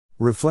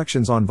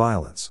Reflections on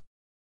Violence.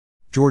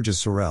 Georges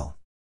Sorel.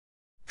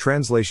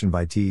 Translation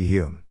by T. E.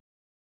 Hume.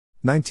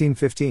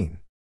 1915.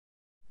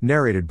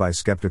 Narrated by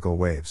Skeptical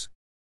Waves.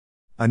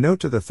 A note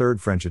to the third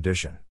French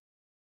edition.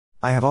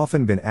 I have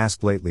often been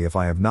asked lately if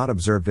I have not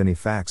observed any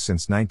facts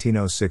since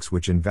 1906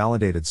 which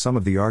invalidated some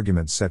of the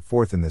arguments set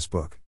forth in this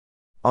book.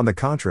 On the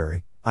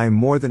contrary, I am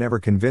more than ever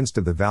convinced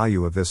of the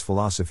value of this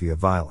philosophy of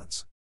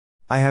violence.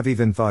 I have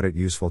even thought it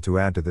useful to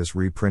add to this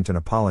reprint an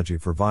apology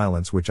for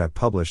violence which I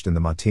published in the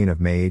Matin of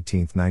May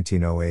 18,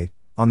 1908,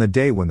 on the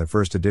day when the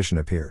first edition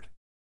appeared.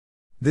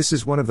 This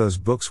is one of those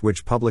books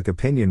which public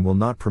opinion will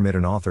not permit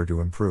an author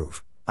to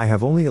improve. I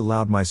have only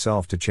allowed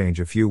myself to change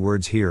a few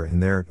words here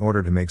and there in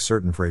order to make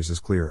certain phrases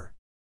clearer.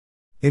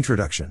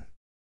 Introduction.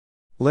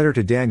 Letter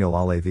to Daniel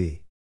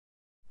Halevy.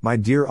 My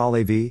dear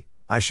Halevy,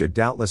 I should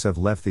doubtless have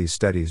left these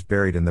studies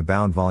buried in the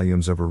bound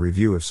volumes of a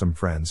review if some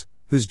friends,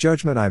 whose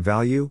judgment I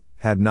value,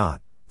 had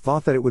not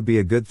thought that it would be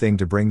a good thing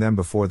to bring them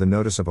before the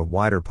notice of a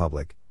wider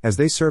public, as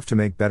they serve to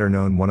make better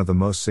known one of the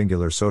most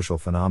singular social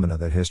phenomena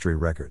that history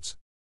records.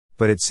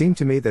 But it seemed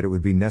to me that it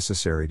would be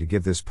necessary to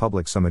give this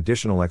public some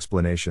additional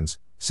explanations,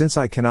 since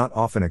I cannot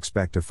often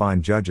expect to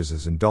find judges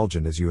as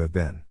indulgent as you have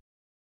been.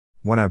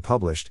 When I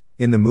published,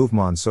 in the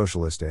Mouvement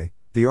Socialiste,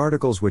 the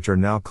articles which are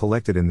now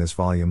collected in this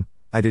volume,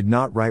 I did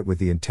not write with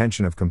the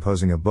intention of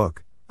composing a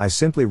book, I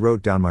simply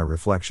wrote down my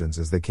reflections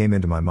as they came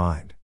into my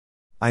mind.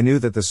 I knew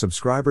that the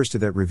subscribers to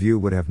that review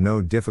would have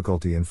no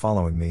difficulty in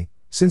following me,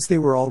 since they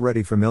were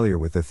already familiar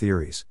with the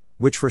theories,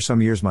 which for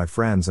some years my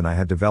friends and I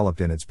had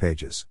developed in its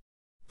pages.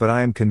 But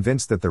I am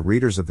convinced that the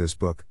readers of this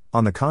book,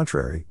 on the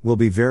contrary, will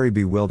be very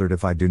bewildered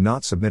if I do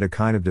not submit a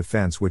kind of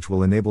defense which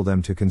will enable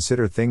them to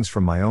consider things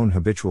from my own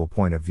habitual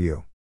point of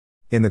view.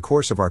 In the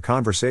course of our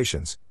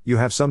conversations, you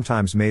have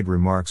sometimes made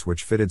remarks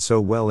which fitted so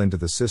well into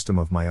the system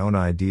of my own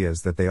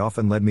ideas that they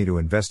often led me to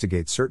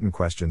investigate certain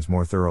questions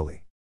more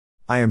thoroughly.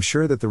 I am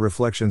sure that the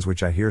reflections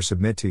which I here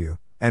submit to you,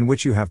 and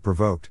which you have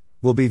provoked,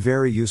 will be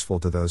very useful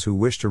to those who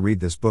wish to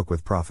read this book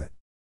with profit.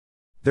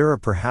 There are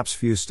perhaps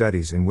few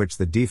studies in which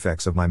the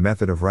defects of my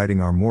method of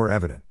writing are more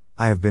evident.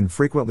 I have been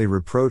frequently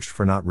reproached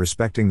for not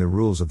respecting the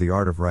rules of the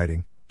art of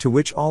writing, to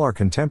which all our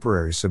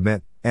contemporaries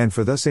submit, and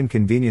for thus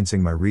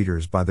inconveniencing my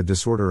readers by the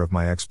disorder of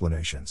my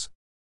explanations.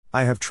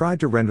 I have tried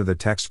to render the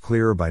text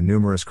clearer by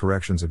numerous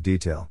corrections of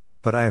detail,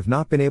 but I have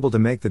not been able to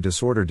make the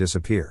disorder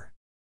disappear.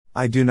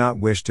 I do not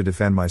wish to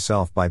defend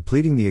myself by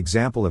pleading the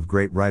example of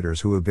great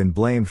writers who have been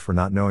blamed for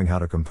not knowing how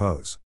to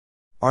compose.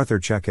 Arthur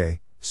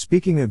Chequet,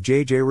 speaking of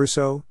J.J.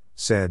 Rousseau,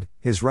 said,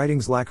 his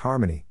writings lack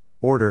harmony,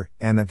 order,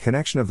 and the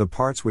connection of the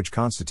parts which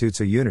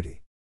constitutes a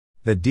unity.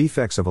 The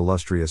defects of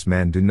illustrious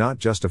men do not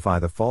justify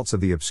the faults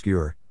of the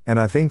obscure, and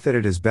I think that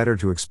it is better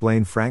to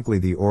explain frankly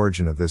the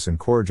origin of this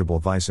incorrigible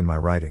vice in my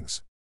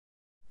writings.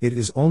 It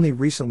is only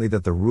recently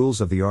that the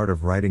rules of the art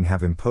of writing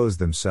have imposed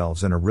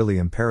themselves in a really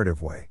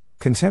imperative way.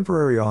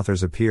 Contemporary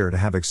authors appear to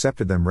have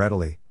accepted them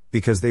readily,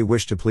 because they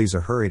wish to please a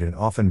hurried and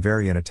often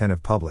very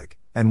inattentive public,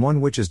 and one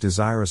which is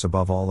desirous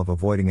above all of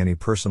avoiding any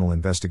personal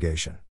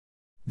investigation.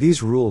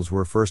 These rules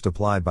were first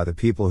applied by the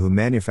people who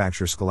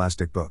manufacture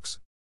scholastic books.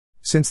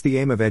 Since the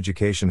aim of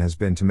education has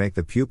been to make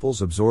the pupils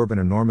absorb an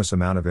enormous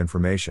amount of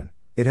information,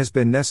 it has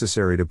been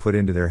necessary to put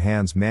into their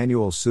hands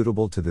manuals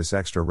suitable to this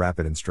extra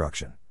rapid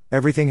instruction.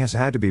 Everything has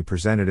had to be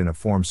presented in a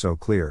form so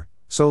clear,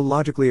 so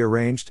logically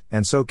arranged,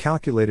 and so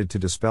calculated to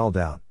dispel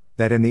doubt,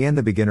 that in the end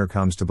the beginner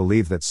comes to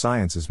believe that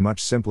science is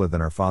much simpler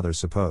than our fathers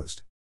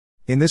supposed.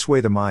 In this way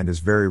the mind is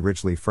very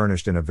richly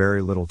furnished in a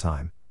very little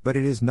time, but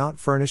it is not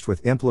furnished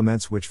with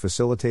implements which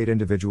facilitate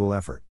individual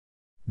effort.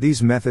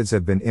 These methods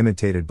have been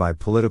imitated by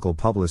political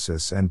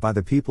publicists and by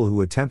the people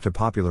who attempt to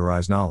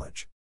popularize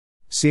knowledge.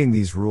 Seeing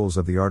these rules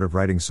of the art of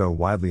writing so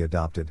widely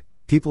adopted,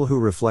 people who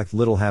reflect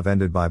little have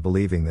ended by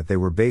believing that they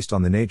were based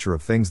on the nature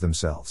of things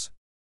themselves.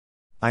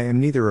 I am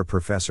neither a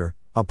professor,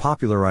 a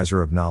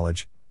popularizer of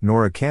knowledge,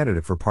 nor a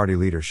candidate for party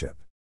leadership.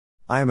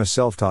 I am a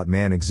self-taught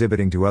man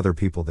exhibiting to other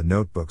people the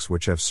notebooks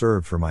which have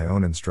served for my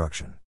own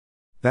instruction.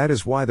 That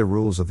is why the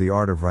rules of the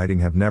art of writing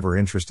have never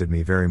interested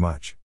me very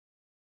much.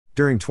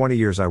 During 20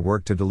 years I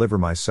worked to deliver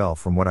myself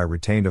from what I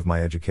retained of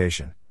my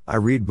education. I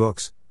read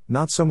books,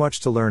 not so much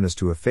to learn as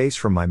to efface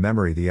from my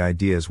memory the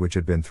ideas which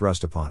had been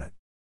thrust upon it.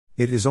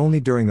 It is only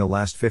during the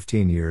last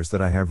 15 years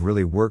that I have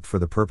really worked for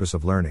the purpose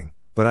of learning,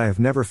 but I have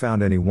never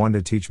found any one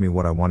to teach me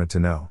what I wanted to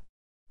know.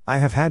 I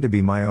have had to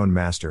be my own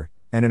master,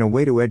 and in a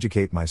way to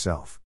educate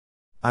myself.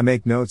 I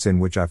make notes in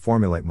which I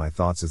formulate my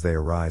thoughts as they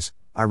arise.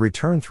 I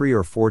return 3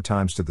 or 4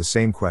 times to the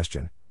same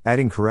question,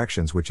 adding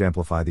corrections which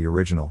amplify the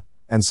original,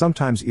 and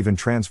sometimes even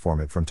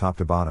transform it from top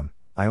to bottom.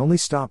 I only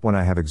stop when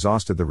I have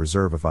exhausted the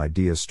reserve of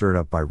ideas stirred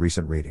up by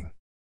recent reading.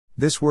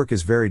 This work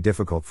is very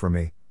difficult for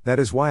me, that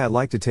is why I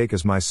like to take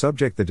as my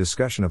subject the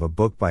discussion of a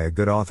book by a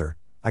good author.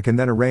 I can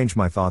then arrange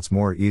my thoughts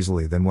more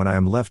easily than when I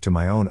am left to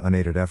my own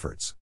unaided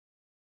efforts.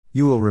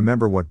 You will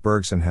remember what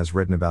Bergson has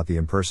written about the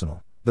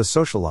impersonal, the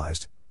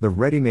socialized, the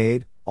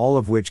ready-made, all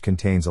of which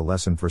contains a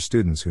lesson for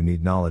students who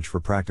need knowledge for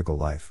practical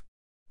life.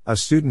 A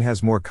student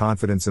has more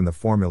confidence in the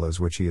formulas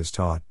which he is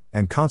taught,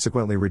 and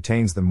consequently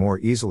retains them more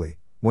easily,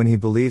 when he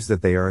believes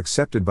that they are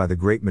accepted by the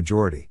great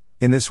majority.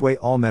 In this way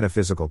all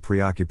metaphysical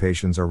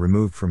preoccupations are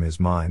removed from his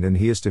mind and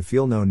he is to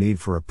feel no need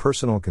for a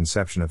personal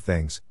conception of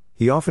things.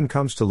 He often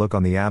comes to look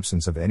on the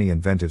absence of any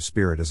inventive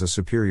spirit as a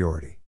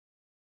superiority.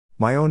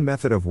 My own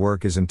method of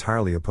work is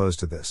entirely opposed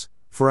to this,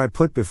 for I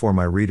put before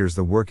my readers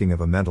the working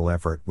of a mental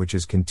effort which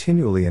is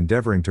continually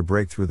endeavoring to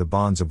break through the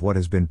bonds of what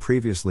has been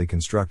previously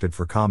constructed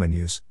for common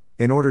use,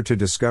 in order to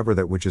discover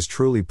that which is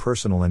truly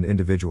personal and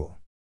individual.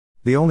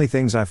 The only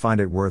things I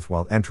find it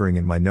worthwhile entering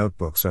in my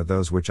notebooks are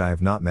those which I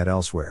have not met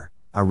elsewhere.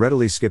 I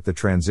readily skip the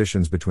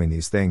transitions between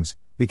these things,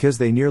 because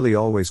they nearly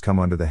always come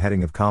under the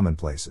heading of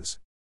commonplaces.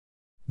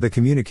 The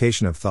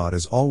communication of thought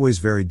is always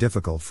very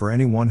difficult for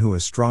anyone who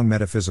has strong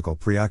metaphysical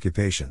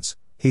preoccupations.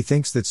 He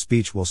thinks that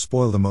speech will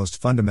spoil the most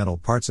fundamental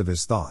parts of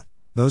his thought,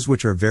 those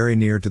which are very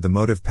near to the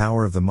motive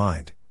power of the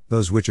mind,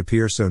 those which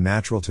appear so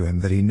natural to him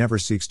that he never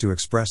seeks to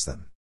express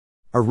them.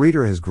 A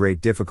reader has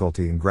great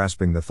difficulty in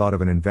grasping the thought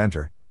of an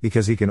inventor,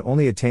 because he can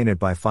only attain it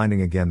by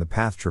finding again the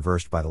path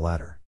traversed by the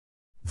latter.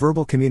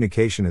 Verbal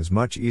communication is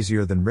much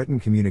easier than written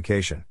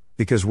communication,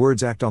 because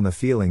words act on the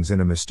feelings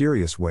in a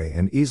mysterious way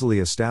and easily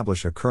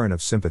establish a current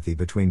of sympathy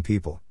between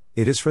people.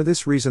 It is for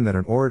this reason that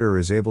an orator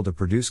is able to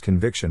produce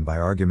conviction by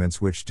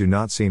arguments which do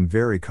not seem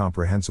very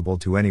comprehensible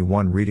to any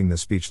one reading the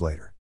speech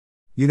later.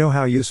 You know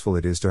how useful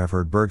it is to have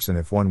heard Bergson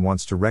if one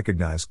wants to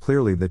recognize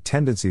clearly the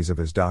tendencies of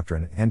his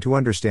doctrine and to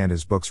understand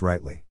his books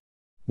rightly.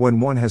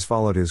 When one has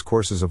followed his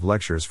courses of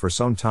lectures for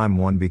some time,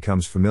 one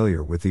becomes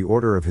familiar with the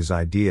order of his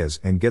ideas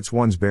and gets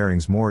one's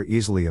bearings more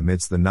easily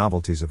amidst the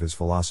novelties of his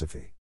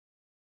philosophy.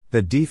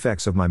 The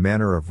defects of my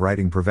manner of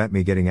writing prevent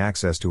me getting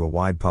access to a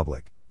wide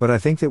public, but I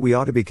think that we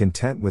ought to be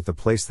content with the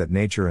place that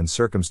nature and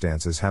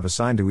circumstances have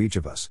assigned to each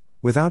of us,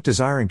 without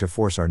desiring to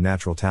force our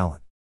natural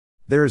talent.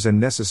 There is a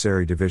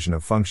necessary division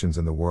of functions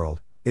in the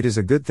world. It is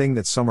a good thing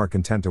that some are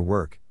content to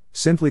work,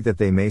 simply that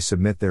they may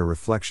submit their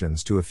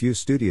reflections to a few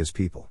studious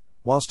people,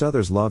 whilst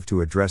others love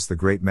to address the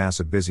great mass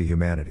of busy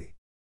humanity.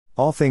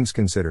 All things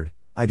considered,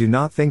 I do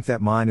not think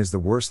that mine is the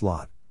worst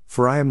lot,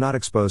 for I am not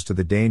exposed to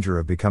the danger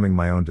of becoming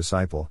my own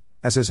disciple,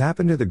 as has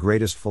happened to the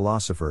greatest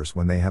philosophers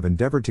when they have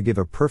endeavored to give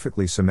a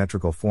perfectly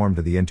symmetrical form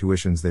to the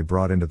intuitions they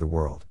brought into the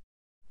world.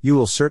 You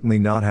will certainly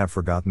not have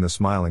forgotten the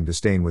smiling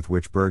disdain with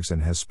which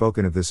Bergson has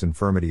spoken of this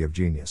infirmity of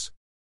genius.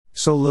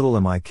 So little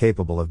am I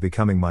capable of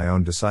becoming my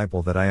own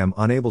disciple that I am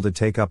unable to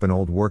take up an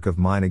old work of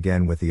mine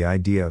again with the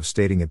idea of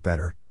stating it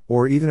better,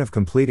 or even of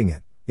completing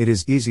it. It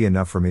is easy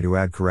enough for me to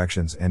add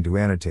corrections and to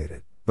annotate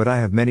it, but I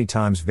have many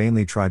times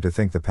vainly tried to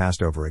think the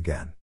past over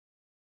again.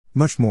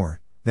 Much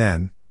more,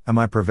 then, am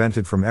I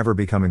prevented from ever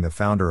becoming the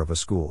founder of a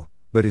school,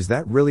 but is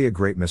that really a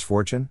great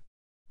misfortune?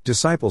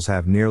 Disciples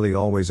have nearly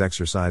always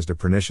exercised a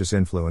pernicious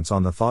influence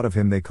on the thought of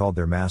him they called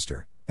their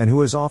master, and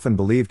who has often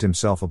believed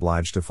himself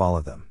obliged to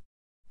follow them.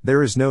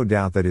 There is no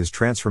doubt that his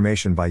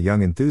transformation by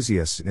young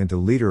enthusiasts into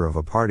leader of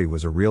a party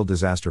was a real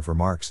disaster for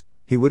Marx.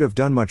 He would have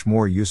done much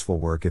more useful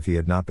work if he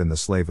had not been the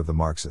slave of the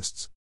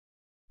Marxists.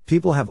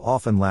 People have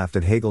often laughed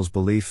at Hegel's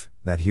belief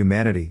that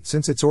humanity,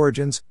 since its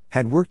origins,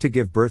 had worked to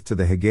give birth to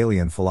the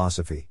Hegelian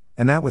philosophy,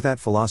 and that with that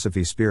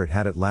philosophy spirit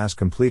had at last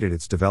completed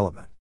its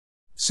development.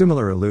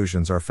 Similar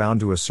illusions are found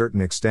to a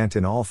certain extent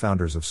in all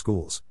founders of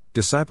schools.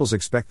 Disciples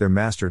expect their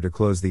master to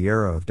close the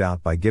era of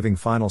doubt by giving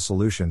final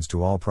solutions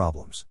to all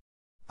problems.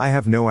 I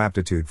have no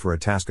aptitude for a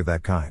task of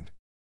that kind.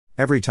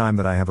 Every time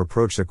that I have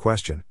approached a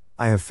question,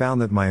 I have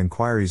found that my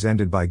inquiries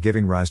ended by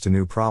giving rise to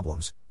new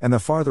problems, and the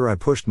farther I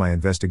pushed my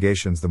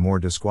investigations the more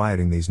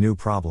disquieting these new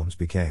problems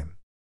became.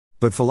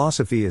 But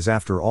philosophy is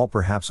after all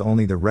perhaps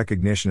only the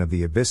recognition of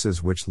the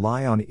abysses which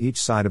lie on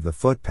each side of the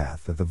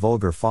footpath that the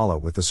vulgar follow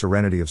with the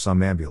serenity of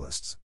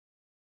somnambulists.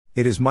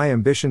 It is my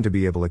ambition to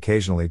be able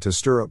occasionally to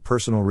stir up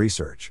personal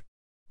research.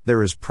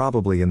 There is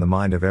probably in the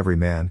mind of every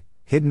man,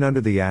 hidden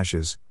under the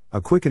ashes, a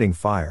quickening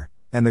fire,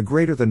 and the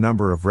greater the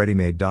number of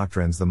ready-made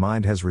doctrines the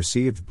mind has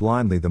received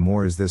blindly, the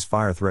more is this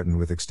fire threatened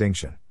with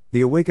extinction.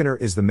 The awakener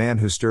is the man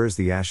who stirs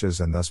the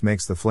ashes and thus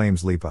makes the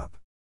flames leap up.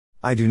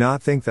 I do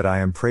not think that I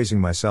am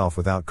praising myself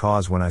without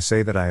cause when I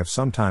say that I have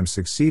sometimes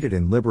succeeded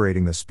in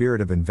liberating the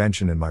spirit of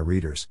invention in my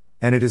readers,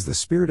 and it is the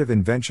spirit of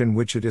invention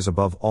which it is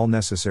above all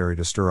necessary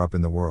to stir up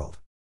in the world.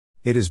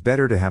 It is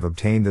better to have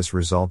obtained this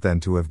result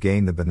than to have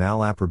gained the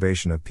banal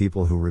approbation of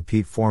people who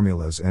repeat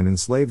formulas and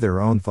enslave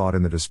their own thought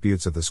in the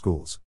disputes of the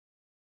schools.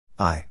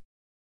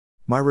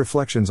 My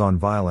reflections on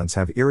violence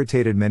have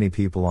irritated many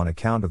people on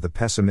account of the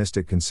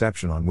pessimistic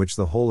conception on which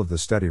the whole of the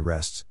study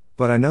rests,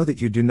 but I know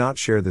that you do not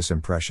share this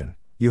impression.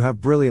 You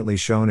have brilliantly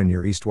shown in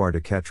your Histoire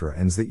de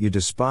Quatrains that you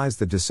despise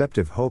the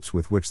deceptive hopes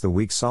with which the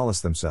weak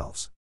solace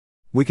themselves.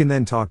 We can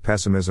then talk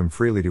pessimism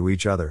freely to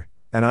each other,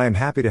 and I am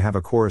happy to have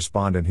a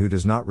correspondent who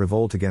does not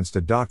revolt against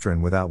a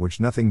doctrine without which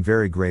nothing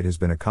very great has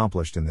been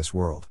accomplished in this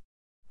world.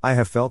 I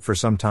have felt for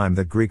some time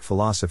that Greek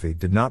philosophy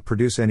did not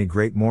produce any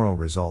great moral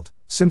result,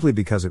 simply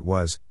because it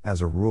was, as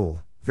a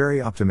rule,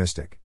 very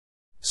optimistic.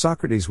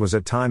 Socrates was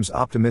at times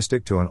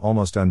optimistic to an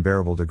almost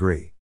unbearable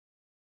degree.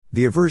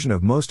 The aversion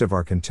of most of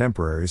our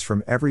contemporaries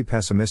from every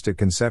pessimistic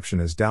conception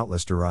is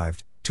doubtless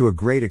derived, to a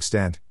great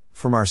extent,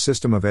 from our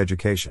system of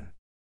education.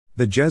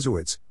 The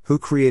Jesuits, who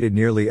created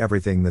nearly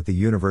everything that the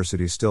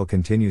university still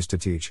continues to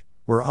teach,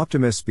 were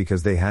optimists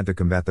because they had to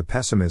combat the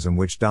pessimism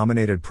which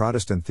dominated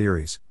Protestant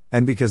theories,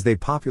 and because they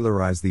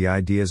popularized the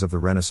ideas of the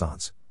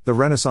Renaissance. The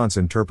Renaissance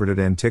interpreted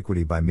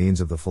antiquity by means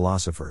of the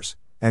philosophers,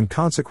 and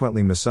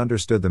consequently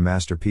misunderstood the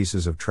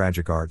masterpieces of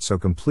tragic art so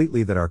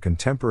completely that our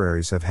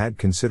contemporaries have had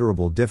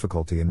considerable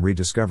difficulty in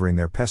rediscovering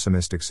their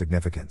pessimistic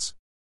significance.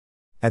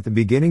 At the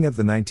beginning of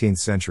the 19th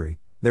century,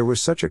 there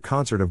was such a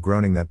concert of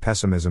groaning that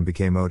pessimism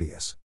became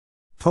odious.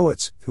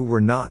 Poets, who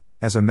were not,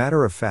 as a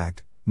matter of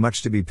fact,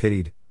 much to be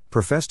pitied,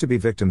 professed to be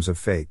victims of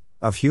fate,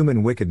 of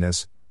human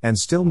wickedness, and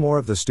still more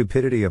of the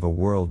stupidity of a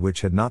world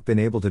which had not been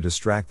able to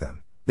distract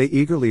them. They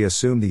eagerly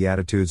assumed the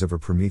attitudes of a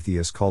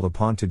Prometheus called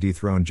upon to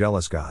dethrone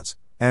jealous gods,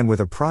 and with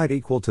a pride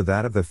equal to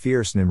that of the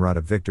fierce Nimrod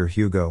of Victor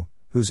Hugo,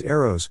 whose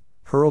arrows,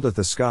 hurled at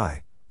the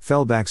sky,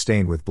 fell back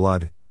stained with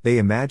blood, they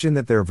imagined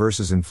that their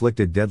verses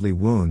inflicted deadly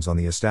wounds on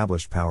the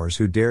established powers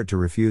who dared to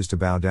refuse to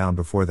bow down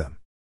before them.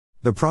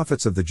 The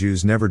prophets of the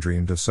Jews never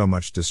dreamed of so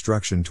much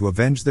destruction to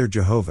avenge their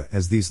Jehovah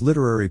as these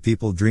literary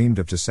people dreamed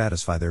of to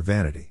satisfy their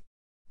vanity.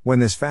 When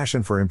this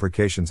fashion for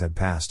imprecations had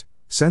passed,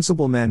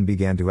 sensible men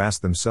began to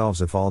ask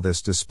themselves if all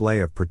this display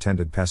of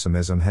pretended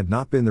pessimism had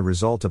not been the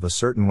result of a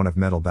certain want of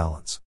mental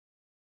balance.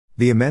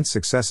 The immense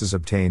successes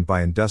obtained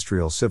by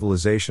industrial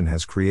civilization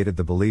has created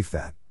the belief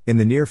that, in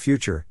the near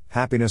future,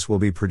 happiness will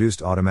be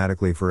produced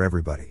automatically for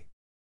everybody.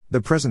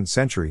 The present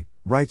century,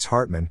 writes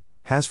Hartman,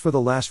 has for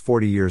the last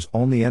 40 years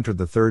only entered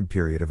the third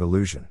period of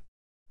illusion.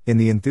 In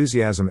the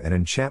enthusiasm and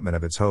enchantment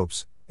of its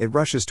hopes, it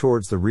rushes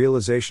towards the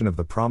realization of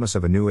the promise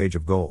of a new age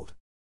of gold.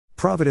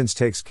 Providence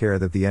takes care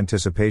that the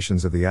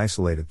anticipations of the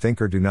isolated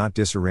thinker do not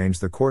disarrange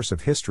the course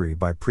of history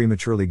by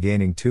prematurely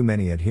gaining too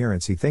many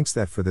adherents. He thinks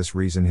that for this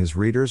reason his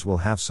readers will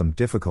have some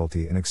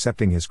difficulty in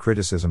accepting his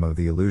criticism of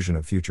the illusion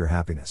of future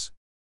happiness.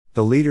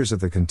 The leaders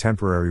of the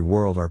contemporary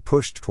world are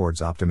pushed towards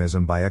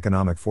optimism by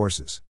economic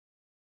forces.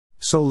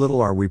 So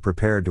little are we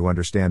prepared to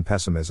understand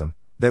pessimism,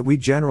 that we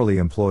generally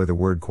employ the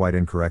word quite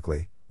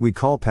incorrectly. We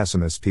call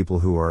pessimists people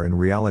who are in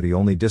reality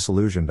only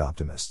disillusioned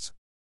optimists.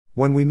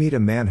 When we meet a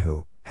man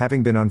who,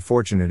 having been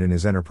unfortunate in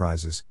his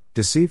enterprises,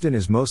 deceived in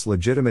his most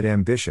legitimate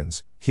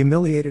ambitions,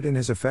 humiliated in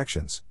his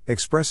affections,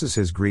 expresses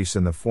his griefs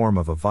in the form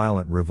of a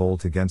violent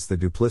revolt against the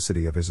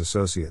duplicity of his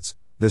associates,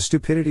 the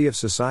stupidity of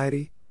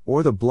society,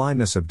 or the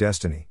blindness of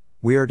destiny,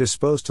 we are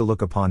disposed to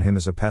look upon him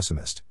as a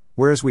pessimist,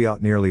 whereas we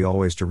ought nearly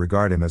always to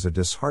regard him as a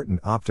disheartened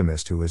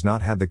optimist who has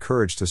not had the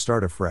courage to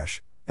start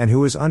afresh, and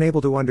who is unable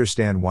to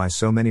understand why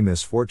so many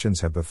misfortunes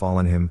have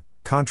befallen him,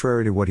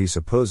 contrary to what he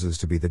supposes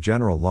to be the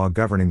general law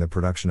governing the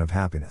production of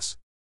happiness.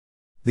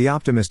 The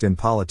optimist in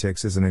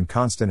politics is an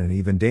inconstant and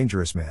even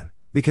dangerous man,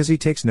 because he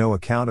takes no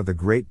account of the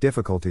great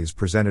difficulties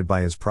presented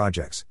by his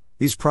projects.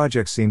 These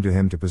projects seem to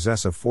him to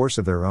possess a force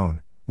of their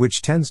own,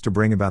 which tends to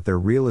bring about their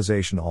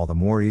realization all the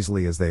more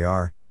easily as they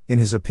are, in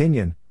his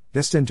opinion,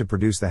 destined to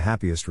produce the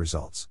happiest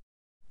results.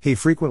 He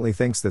frequently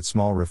thinks that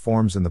small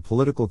reforms in the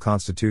political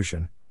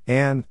constitution,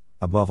 and,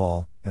 above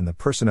all, in the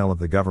personnel of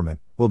the government,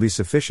 will be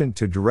sufficient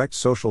to direct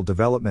social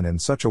development in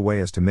such a way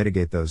as to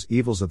mitigate those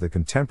evils of the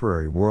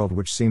contemporary world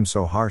which seem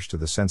so harsh to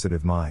the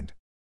sensitive mind.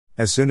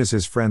 As soon as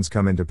his friends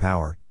come into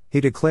power,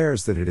 he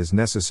declares that it is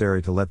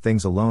necessary to let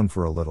things alone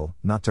for a little,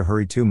 not to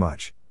hurry too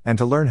much, and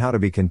to learn how to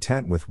be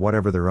content with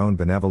whatever their own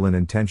benevolent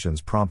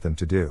intentions prompt them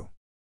to do.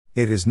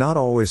 It is not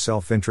always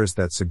self-interest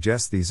that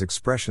suggests these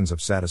expressions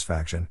of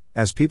satisfaction,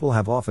 as people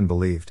have often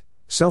believed.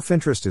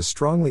 Self-interest is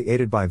strongly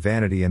aided by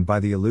vanity and by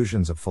the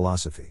illusions of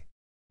philosophy.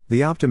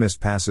 The optimist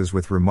passes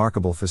with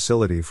remarkable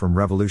facility from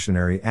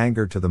revolutionary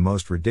anger to the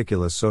most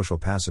ridiculous social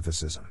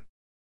pacificism.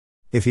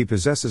 If he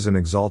possesses an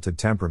exalted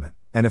temperament,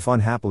 and if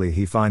unhappily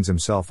he finds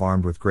himself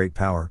armed with great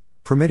power,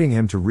 permitting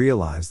him to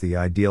realize the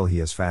ideal he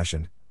has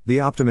fashioned, the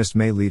optimist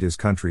may lead his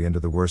country into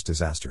the worst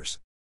disasters.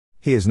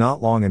 He is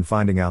not long in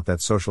finding out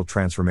that social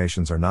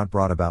transformations are not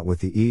brought about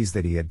with the ease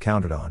that he had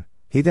counted on.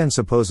 He then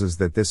supposes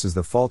that this is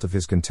the fault of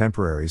his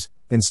contemporaries,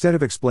 instead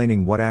of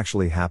explaining what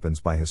actually happens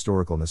by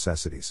historical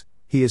necessities.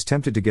 He is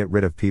tempted to get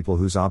rid of people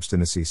whose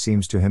obstinacy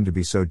seems to him to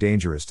be so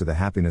dangerous to the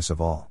happiness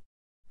of all.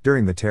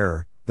 During the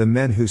Terror, the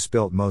men who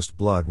spilt most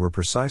blood were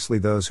precisely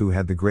those who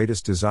had the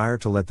greatest desire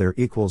to let their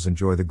equals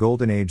enjoy the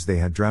golden age they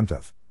had dreamt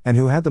of, and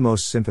who had the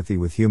most sympathy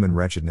with human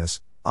wretchedness.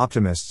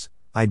 Optimists,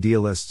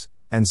 idealists,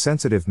 and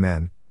sensitive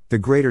men, the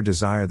greater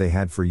desire they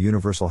had for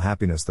universal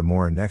happiness, the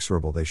more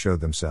inexorable they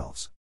showed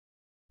themselves.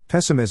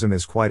 Pessimism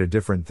is quite a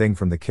different thing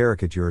from the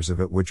caricatures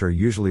of it which are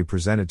usually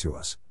presented to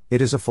us.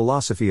 It is a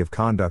philosophy of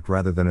conduct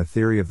rather than a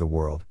theory of the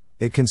world.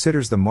 It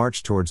considers the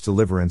march towards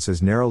deliverance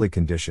as narrowly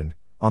conditioned,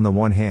 on the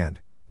one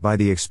hand, by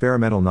the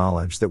experimental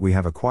knowledge that we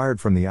have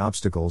acquired from the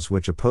obstacles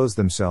which oppose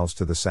themselves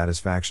to the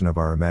satisfaction of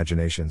our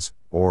imaginations,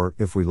 or,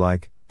 if we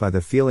like, by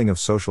the feeling of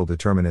social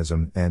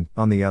determinism, and,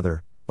 on the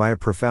other, by a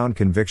profound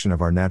conviction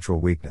of our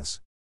natural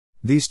weakness.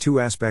 These two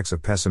aspects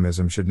of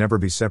pessimism should never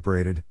be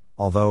separated,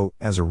 although,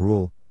 as a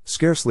rule,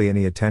 scarcely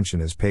any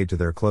attention is paid to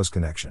their close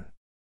connection.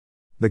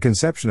 The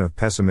conception of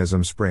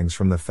pessimism springs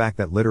from the fact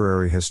that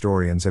literary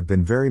historians have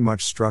been very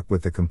much struck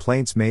with the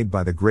complaints made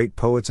by the great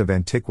poets of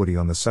antiquity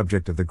on the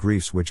subject of the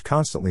griefs which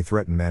constantly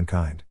threaten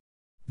mankind.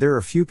 There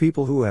are few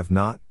people who have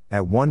not,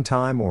 at one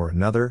time or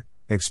another,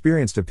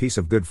 experienced a piece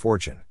of good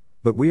fortune,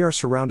 but we are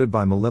surrounded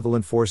by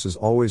malevolent forces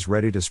always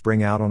ready to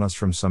spring out on us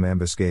from some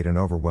ambuscade and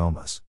overwhelm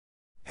us.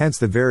 Hence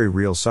the very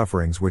real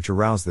sufferings which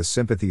arouse the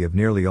sympathy of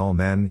nearly all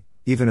men,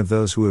 even of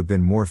those who have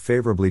been more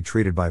favorably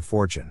treated by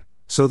fortune,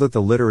 so that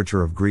the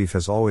literature of grief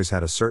has always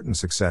had a certain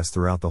success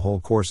throughout the whole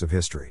course of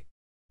history.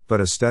 But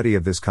a study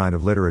of this kind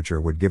of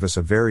literature would give us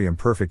a very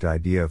imperfect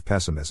idea of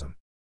pessimism.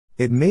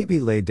 It may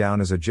be laid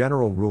down as a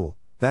general rule,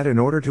 that in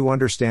order to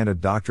understand a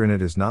doctrine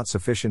it is not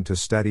sufficient to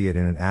study it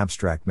in an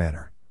abstract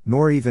manner,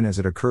 nor even as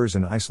it occurs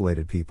in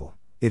isolated people.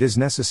 It is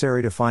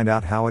necessary to find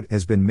out how it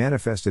has been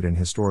manifested in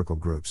historical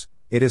groups.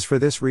 It is for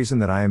this reason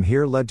that I am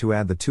here led to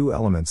add the two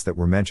elements that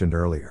were mentioned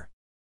earlier.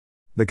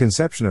 The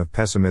conception of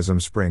pessimism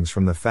springs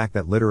from the fact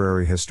that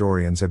literary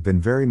historians have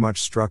been very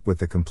much struck with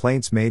the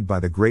complaints made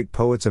by the great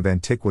poets of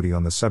antiquity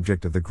on the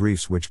subject of the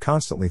griefs which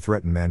constantly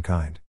threaten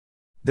mankind.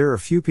 There are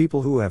few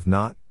people who have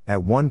not,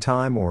 at one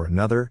time or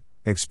another,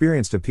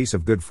 experienced a piece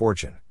of good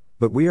fortune,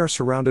 but we are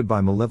surrounded by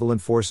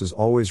malevolent forces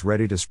always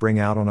ready to spring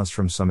out on us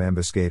from some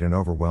ambuscade and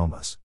overwhelm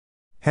us.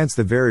 Hence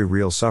the very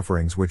real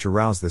sufferings which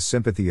arouse the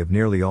sympathy of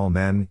nearly all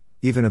men,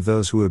 even of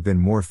those who have been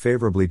more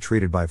favorably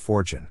treated by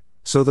fortune,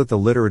 so that the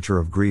literature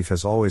of grief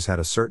has always had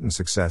a certain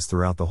success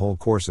throughout the whole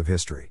course of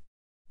history.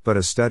 But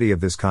a study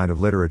of this kind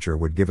of literature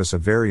would give us a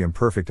very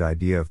imperfect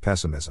idea of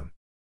pessimism.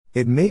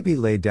 It may be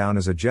laid down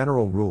as a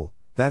general rule,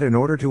 that in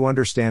order to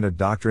understand a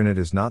doctrine it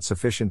is not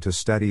sufficient to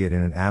study it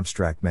in an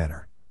abstract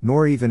manner,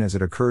 nor even as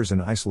it occurs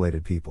in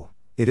isolated people.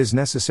 It is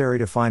necessary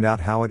to find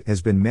out how it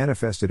has been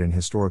manifested in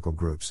historical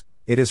groups.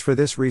 It is for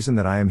this reason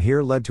that I am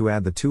here led to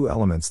add the two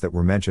elements that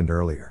were mentioned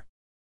earlier.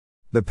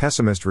 The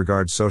pessimist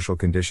regards social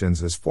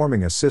conditions as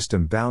forming a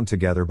system bound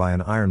together by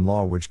an iron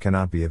law which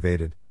cannot be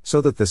evaded,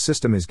 so that the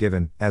system is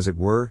given, as it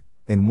were,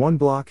 in one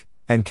block,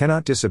 and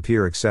cannot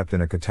disappear except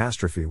in a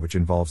catastrophe which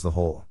involves the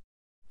whole.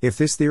 If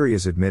this theory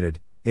is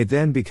admitted, it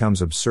then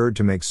becomes absurd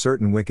to make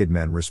certain wicked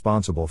men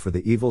responsible for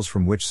the evils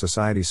from which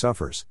society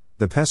suffers.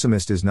 The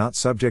pessimist is not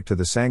subject to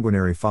the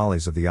sanguinary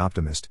follies of the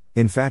optimist,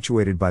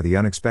 infatuated by the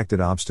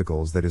unexpected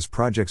obstacles that his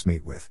projects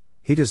meet with.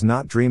 He does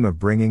not dream of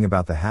bringing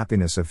about the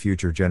happiness of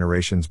future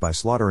generations by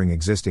slaughtering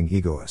existing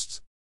egoists.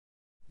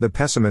 The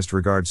pessimist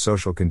regards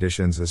social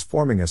conditions as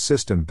forming a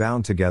system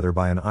bound together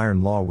by an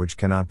iron law which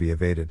cannot be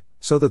evaded,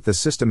 so that the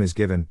system is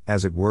given,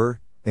 as it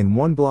were, in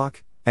one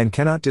block, and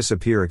cannot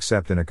disappear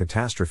except in a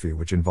catastrophe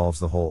which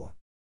involves the whole.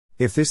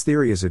 If this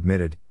theory is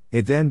admitted,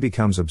 it then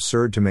becomes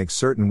absurd to make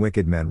certain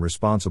wicked men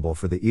responsible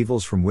for the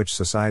evils from which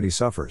society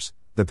suffers.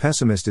 The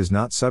pessimist is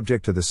not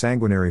subject to the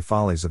sanguinary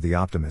follies of the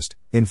optimist,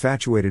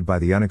 infatuated by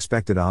the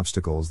unexpected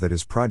obstacles that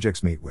his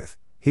projects meet with.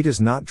 He does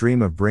not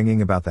dream of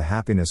bringing about the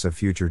happiness of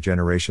future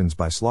generations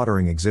by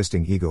slaughtering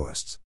existing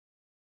egoists.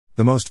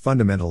 The most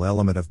fundamental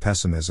element of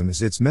pessimism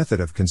is its method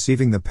of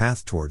conceiving the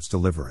path towards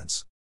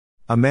deliverance.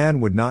 A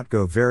man would not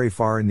go very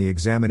far in the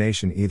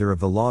examination either of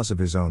the laws of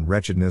his own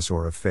wretchedness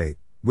or of fate,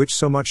 which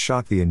so much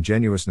shock the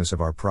ingenuousness of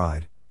our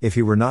pride, if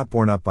he were not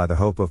borne up by the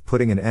hope of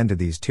putting an end to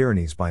these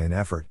tyrannies by an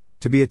effort,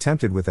 to be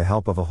attempted with the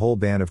help of a whole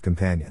band of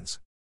companions.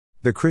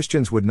 The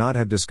Christians would not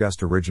have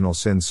discussed original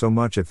sin so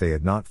much if they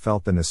had not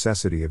felt the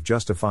necessity of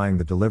justifying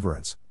the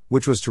deliverance,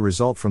 which was to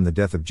result from the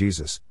death of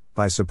Jesus,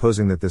 by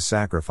supposing that this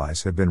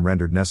sacrifice had been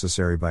rendered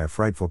necessary by a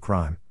frightful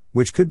crime,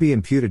 which could be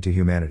imputed to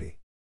humanity.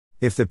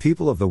 If the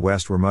people of the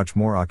West were much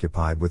more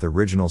occupied with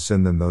original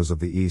sin than those of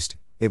the East,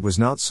 it was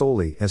not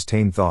solely, as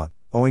Taine thought,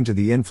 owing to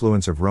the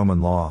influence of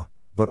Roman law,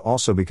 but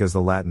also because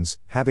the Latins,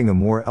 having a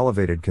more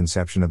elevated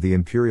conception of the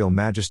imperial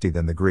majesty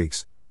than the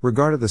Greeks,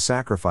 regarded the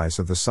sacrifice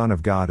of the Son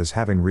of God as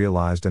having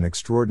realized an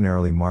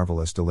extraordinarily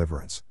marvelous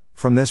deliverance.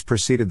 From this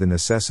proceeded the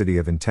necessity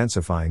of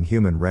intensifying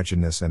human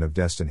wretchedness and of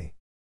destiny.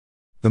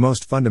 The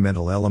most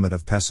fundamental element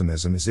of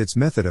pessimism is its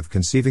method of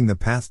conceiving the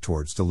path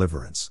towards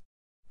deliverance.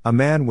 A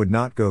man would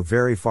not go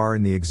very far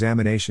in the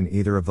examination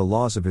either of the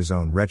laws of his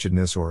own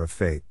wretchedness or of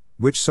fate,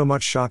 which so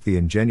much shock the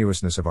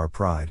ingenuousness of our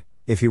pride,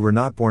 if he were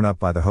not borne up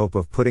by the hope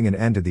of putting an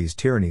end to these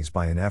tyrannies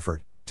by an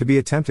effort, to be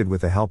attempted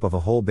with the help of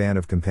a whole band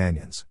of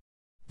companions.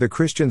 The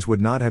Christians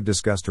would not have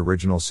discussed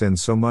original sin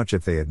so much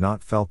if they had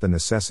not felt the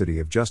necessity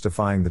of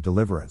justifying the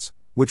deliverance,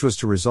 which was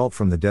to result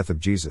from the death of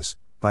Jesus,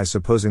 by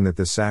supposing that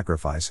this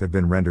sacrifice had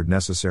been rendered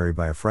necessary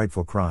by a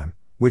frightful crime,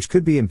 which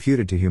could be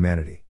imputed to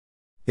humanity.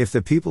 If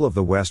the people of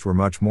the West were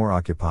much more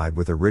occupied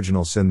with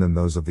original sin than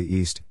those of the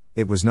East,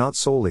 it was not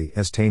solely,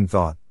 as Taine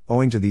thought,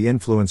 owing to the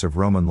influence of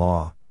Roman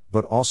law,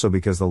 but also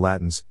because the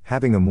Latins,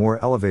 having a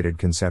more elevated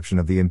conception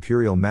of the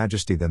imperial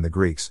majesty than the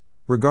Greeks,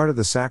 regarded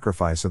the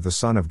sacrifice of the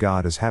Son of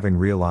God as having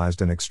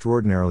realized an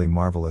extraordinarily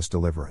marvelous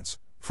deliverance.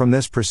 From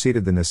this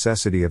proceeded the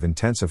necessity of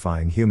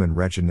intensifying human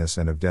wretchedness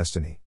and of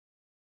destiny.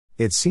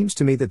 It seems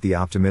to me that the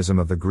optimism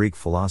of the Greek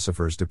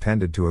philosophers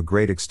depended to a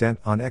great extent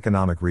on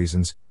economic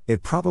reasons.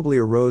 It probably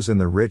arose in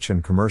the rich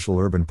and commercial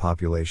urban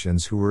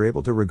populations who were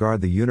able to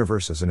regard the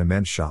universe as an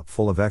immense shop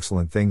full of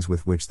excellent things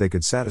with which they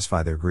could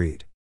satisfy their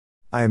greed.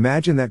 I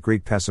imagine that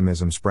Greek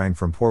pessimism sprang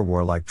from poor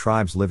warlike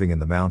tribes living in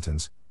the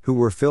mountains, who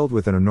were filled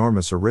with an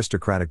enormous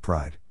aristocratic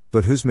pride,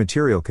 but whose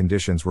material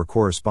conditions were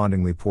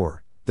correspondingly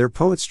poor. Their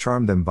poets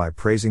charmed them by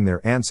praising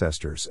their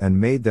ancestors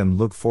and made them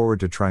look forward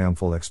to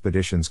triumphal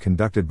expeditions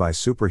conducted by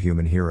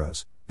superhuman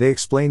heroes. They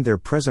explained their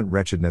present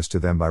wretchedness to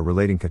them by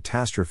relating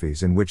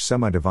catastrophes in which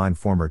semi-divine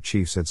former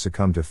chiefs had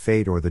succumbed to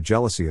fate or the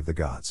jealousy of the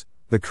gods.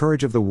 The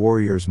courage of the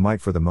warriors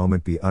might for the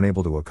moment be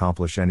unable to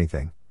accomplish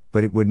anything,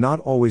 but it would not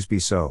always be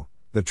so.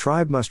 The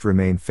tribe must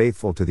remain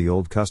faithful to the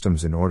old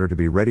customs in order to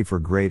be ready for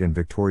great and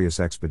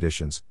victorious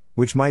expeditions,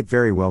 which might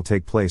very well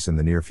take place in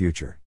the near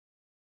future.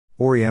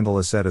 Oriental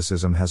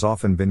asceticism has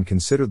often been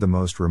considered the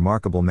most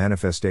remarkable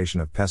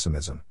manifestation of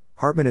pessimism.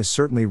 Hartmann is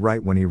certainly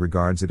right when he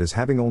regards it as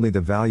having only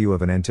the value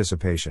of an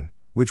anticipation,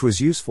 which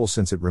was useful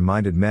since it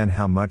reminded men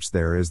how much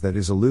there is that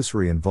is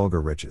illusory in vulgar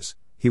riches.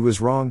 He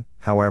was wrong,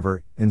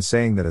 however, in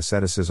saying that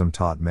asceticism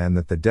taught men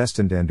that the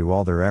destined end to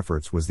all their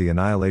efforts was the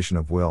annihilation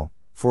of will,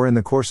 for in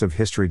the course of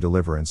history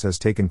deliverance has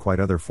taken quite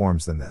other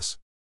forms than this.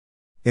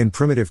 In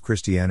primitive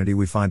Christianity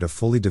we find a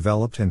fully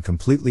developed and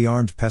completely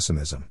armed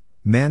pessimism.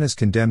 Man is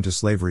condemned to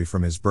slavery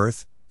from his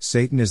birth,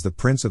 Satan is the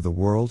prince of the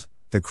world.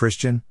 The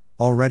Christian,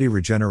 already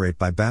regenerate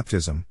by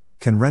baptism,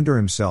 can render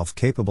himself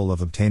capable of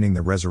obtaining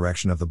the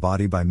resurrection of the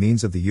body by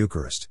means of the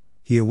Eucharist.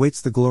 He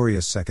awaits the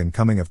glorious second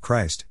coming of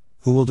Christ,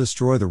 who will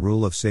destroy the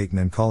rule of Satan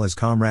and call his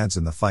comrades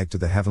in the fight to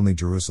the heavenly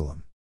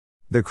Jerusalem.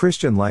 The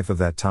Christian life of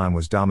that time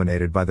was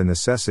dominated by the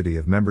necessity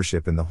of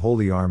membership in the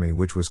Holy Army,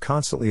 which was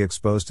constantly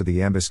exposed to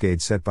the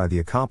ambuscade set by the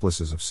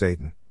accomplices of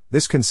Satan.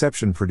 This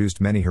conception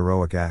produced many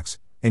heroic acts,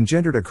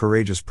 engendered a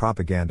courageous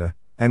propaganda,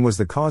 and was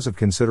the cause of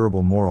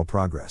considerable moral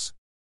progress.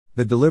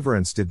 The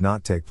deliverance did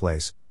not take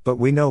place, but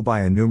we know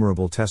by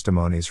innumerable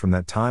testimonies from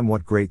that time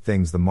what great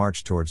things the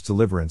march towards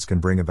deliverance can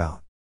bring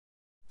about.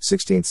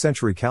 16th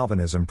century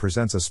Calvinism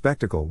presents a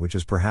spectacle which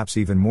is perhaps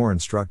even more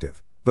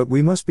instructive, but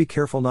we must be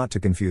careful not to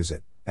confuse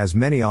it, as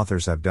many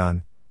authors have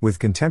done, with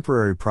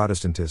contemporary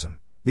Protestantism.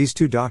 These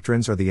two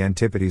doctrines are the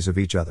antipodes of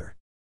each other.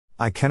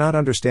 I cannot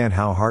understand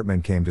how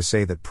Hartmann came to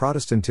say that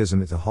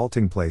Protestantism is a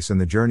halting place in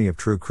the journey of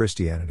true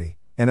Christianity,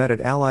 and that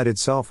it allied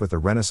itself with the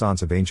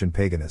renaissance of ancient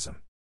paganism.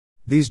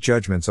 These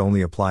judgments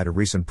only apply to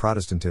recent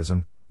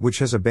Protestantism, which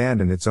has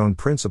abandoned its own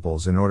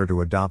principles in order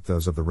to adopt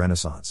those of the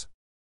Renaissance.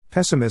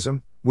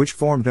 Pessimism, which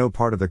formed no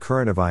part of the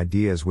current of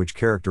ideas which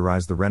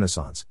characterized the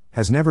Renaissance,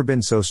 has never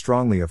been so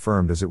strongly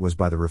affirmed as it was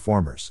by the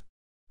Reformers.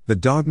 The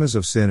dogmas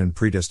of sin and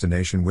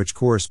predestination, which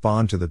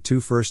correspond to the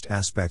two first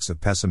aspects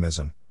of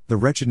pessimism, the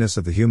wretchedness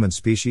of the human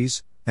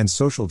species, and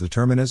social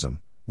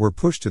determinism, were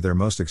pushed to their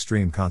most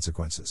extreme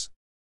consequences.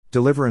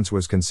 Deliverance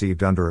was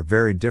conceived under a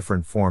very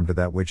different form to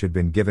that which had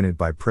been given it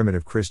by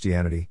primitive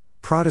Christianity.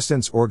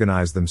 Protestants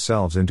organized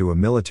themselves into a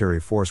military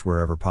force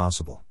wherever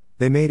possible.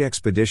 They made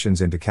expeditions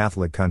into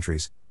Catholic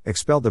countries,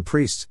 expelled the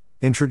priests,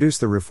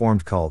 introduced the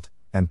Reformed cult,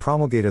 and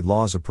promulgated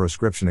laws of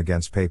proscription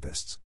against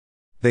papists.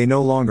 They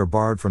no longer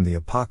barred from the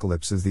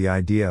apocalypse as the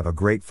idea of a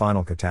great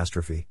final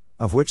catastrophe,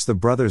 of which the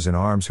brothers in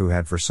arms who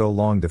had for so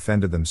long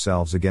defended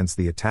themselves against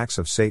the attacks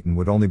of Satan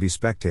would only be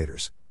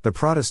spectators. The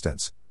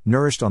Protestants,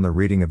 nourished on the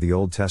reading of the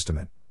Old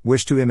Testament,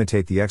 wished to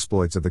imitate the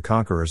exploits of the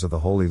conquerors of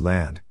the Holy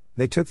Land.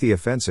 They took the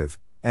offensive,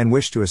 and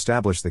wished to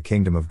establish the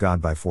kingdom of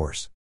God by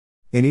force.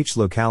 In each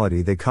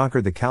locality they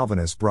conquered. The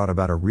Calvinists brought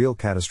about a real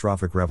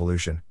catastrophic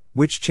revolution,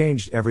 which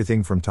changed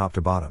everything from top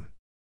to bottom.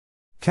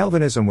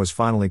 Calvinism was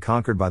finally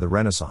conquered by the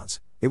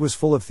Renaissance. It was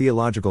full of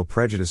theological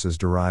prejudices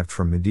derived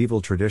from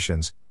medieval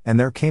traditions, and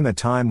there came a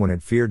time when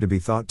it feared to be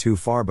thought too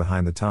far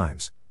behind the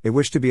times. It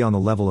wished to be on the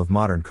level of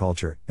modern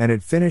culture, and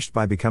it finished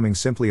by becoming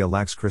simply a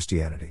lax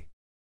Christianity.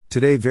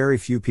 Today very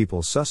few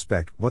people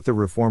suspect what the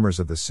reformers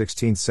of the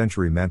 16th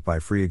century meant by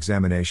free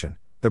examination.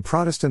 The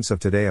Protestants of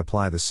today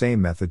apply the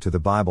same method to the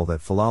Bible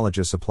that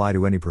philologists apply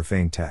to any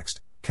profane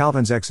text.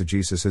 Calvin's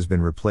exegesis has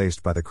been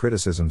replaced by the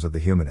criticisms of the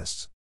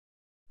humanists.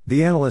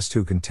 The analyst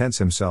who contents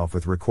himself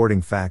with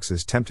recording facts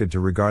is tempted to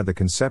regard the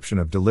conception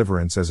of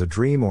deliverance as a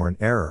dream or an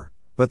error,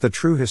 but the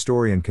true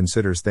historian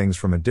considers things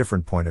from a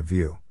different point of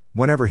view.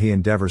 Whenever he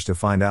endeavors to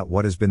find out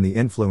what has been the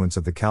influence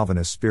of the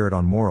Calvinist spirit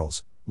on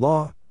morals,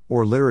 law,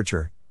 or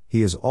literature,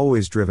 he is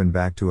always driven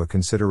back to a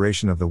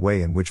consideration of the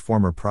way in which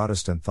former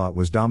Protestant thought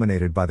was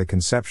dominated by the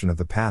conception of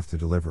the path to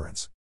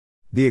deliverance.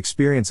 The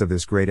experience of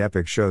this great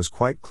epoch shows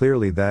quite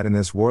clearly that in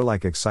this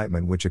warlike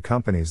excitement which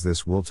accompanies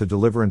this will to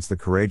deliverance the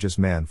courageous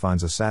man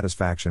finds a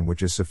satisfaction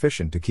which is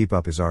sufficient to keep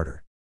up his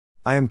ardor.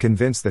 I am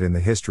convinced that in the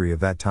history of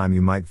that time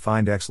you might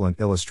find excellent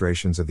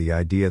illustrations of the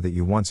idea that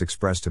you once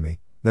expressed to me,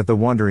 that the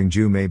wandering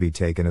Jew may be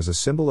taken as a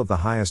symbol of the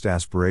highest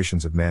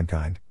aspirations of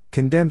mankind,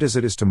 condemned as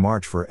it is to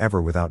march forever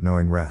without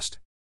knowing rest.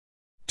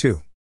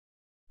 2.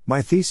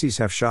 My theses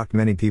have shocked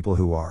many people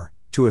who are,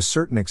 to a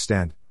certain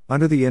extent,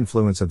 under the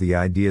influence of the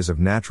ideas of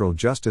natural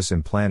justice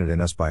implanted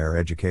in us by our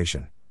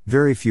education.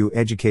 very few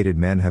educated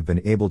men have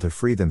been able to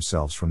free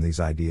themselves from these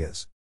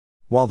ideas.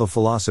 While the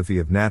philosophy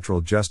of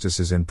natural justice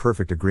is in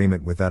perfect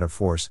agreement with that of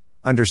force,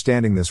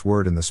 understanding this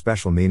word in the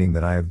special meaning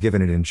that I have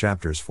given it in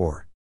chapters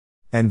 4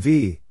 and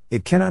v,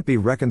 it cannot be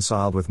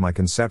reconciled with my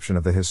conception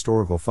of the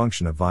historical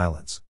function of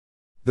violence.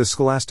 The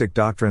scholastic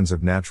doctrines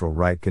of natural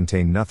right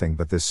contain nothing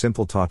but this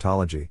simple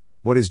tautology: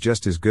 what is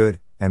just is good,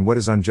 and what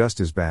is unjust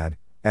is bad,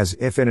 as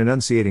if in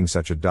enunciating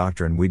such a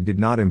doctrine we did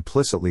not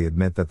implicitly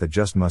admit that the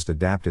just must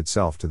adapt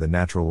itself to the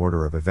natural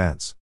order of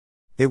events.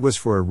 It was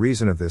for a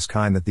reason of this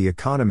kind that the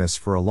economists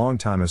for a long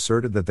time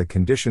asserted that the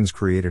conditions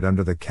created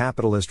under the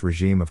capitalist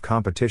regime of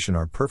competition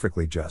are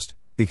perfectly just,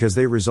 because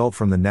they result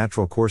from the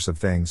natural course of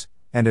things,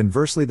 and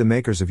inversely the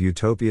makers of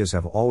utopias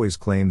have always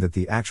claimed that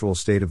the actual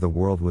state of the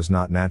world was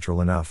not natural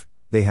enough.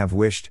 They have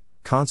wished,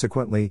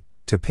 consequently,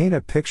 to paint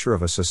a picture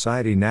of a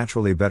society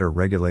naturally better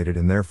regulated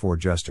and therefore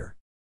juster.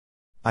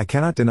 I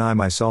cannot deny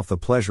myself the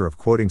pleasure of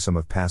quoting some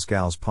of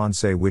Pascal's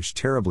pensées which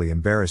terribly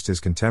embarrassed his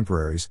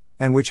contemporaries,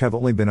 and which have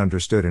only been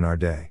understood in our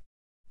day.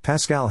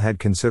 Pascal had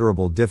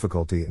considerable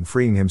difficulty in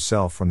freeing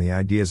himself from the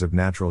ideas of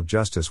natural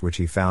justice which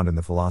he found in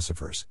the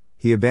philosophers.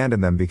 He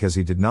abandoned them because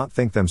he did not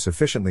think them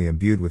sufficiently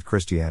imbued with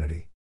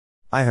Christianity.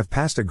 I have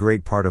passed a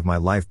great part of my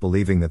life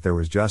believing that there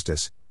was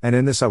justice, and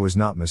in this I was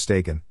not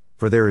mistaken,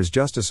 for there is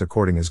justice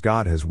according as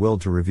God has willed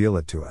to reveal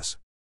it to us.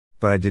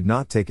 But I did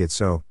not take it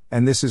so,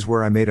 and this is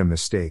where I made a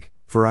mistake.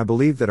 For I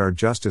believed that our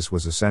justice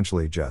was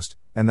essentially just,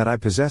 and that I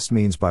possessed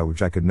means by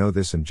which I could know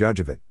this and judge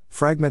of it.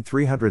 Fragment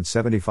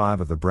 375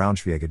 of the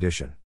Braunschweig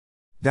edition.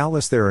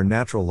 Doubtless there are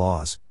natural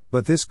laws,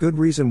 but this good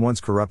reason once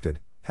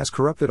corrupted, has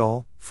corrupted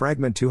all.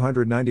 Fragment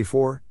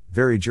 294,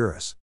 Veri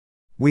Juris.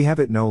 We have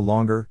it no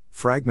longer.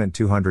 Fragment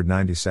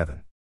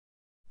 297.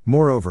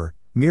 Moreover,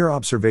 mere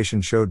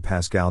observation showed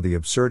Pascal the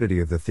absurdity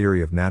of the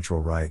theory of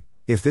natural right.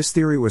 If this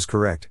theory was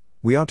correct,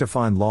 we ought to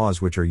find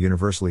laws which are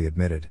universally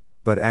admitted,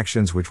 but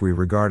actions which we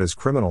regard as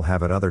criminal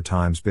have at other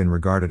times been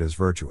regarded as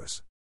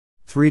virtuous.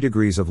 3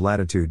 degrees of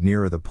latitude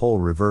nearer the pole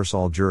reverse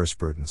all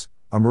jurisprudence.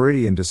 A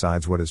meridian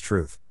decides what is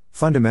truth.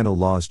 Fundamental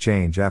laws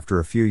change after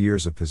a few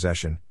years of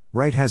possession.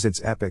 Right has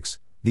its epochs.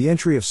 The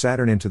entry of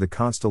Saturn into the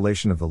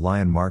constellation of the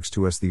Lion marks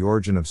to us the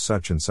origin of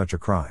such and such a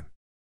crime.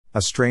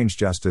 A strange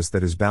justice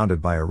that is bounded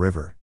by a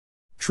river.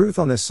 Truth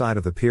on this side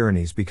of the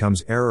Pyrenees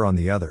becomes error on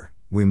the other.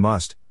 We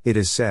must, it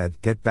is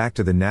said, get back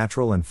to the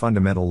natural and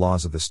fundamental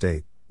laws of the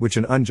state, which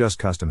an unjust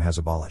custom has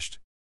abolished.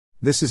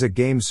 This is a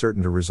game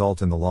certain to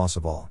result in the loss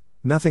of all.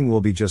 Nothing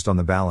will be just on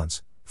the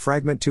balance.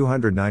 Fragment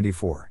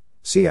 294.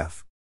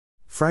 Cf.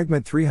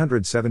 Fragment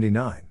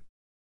 379.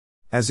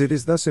 As it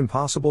is thus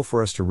impossible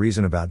for us to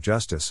reason about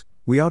justice,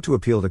 we ought to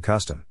appeal to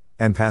custom,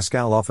 and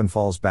Pascal often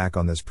falls back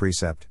on this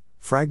precept.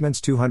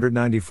 Fragments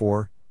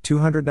 294,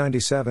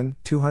 297,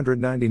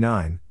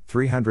 299,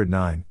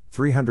 309,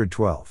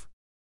 312.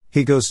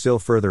 He goes still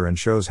further and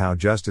shows how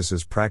justice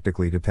is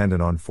practically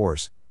dependent on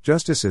force.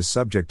 Justice is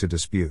subject to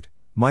dispute,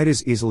 might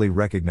is easily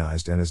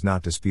recognized and is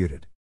not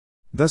disputed.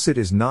 Thus it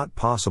is not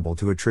possible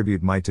to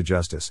attribute might to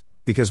justice,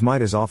 because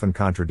might has often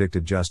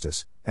contradicted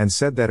justice, and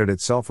said that it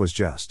itself was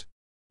just.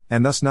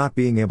 And thus not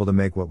being able to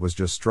make what was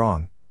just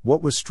strong,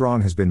 what was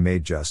strong has been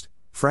made just.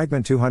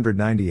 Fragment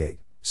 298,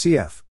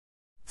 cf.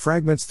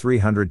 Fragments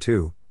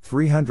 302,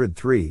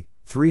 303,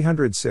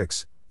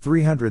 306,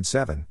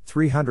 307,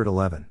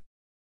 311.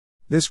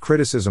 This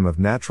criticism of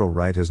natural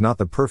right has not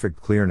the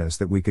perfect clearness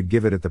that we could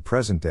give it at the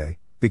present day,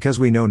 because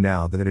we know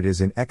now that it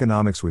is in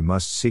economics we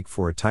must seek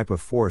for a type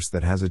of force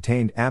that has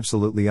attained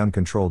absolutely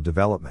uncontrolled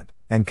development,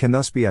 and can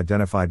thus be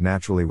identified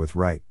naturally with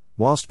right,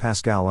 whilst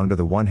Pascal under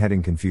the one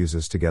heading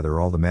confuses together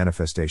all the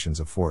manifestations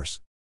of force.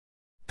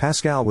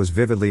 Pascal was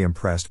vividly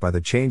impressed by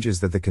the changes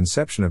that the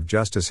conception of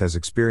justice has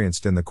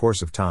experienced in the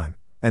course of time,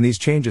 and these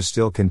changes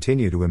still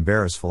continue to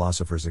embarrass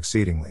philosophers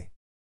exceedingly.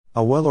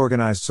 A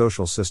well-organized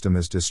social system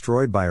is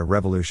destroyed by a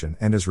revolution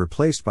and is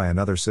replaced by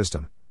another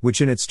system,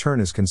 which in its turn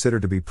is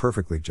considered to be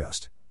perfectly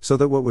just, so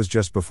that what was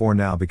just before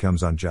now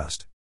becomes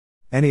unjust.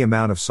 Any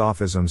amount of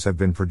sophisms have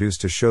been produced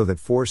to show that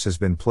force has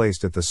been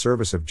placed at the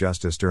service of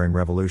justice during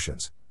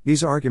revolutions.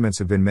 These arguments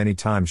have been many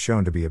times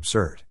shown to be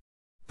absurd.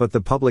 But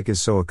the public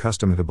is so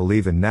accustomed to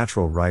believe in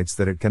natural rights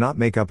that it cannot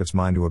make up its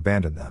mind to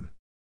abandon them.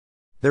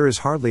 There is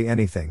hardly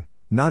anything,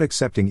 not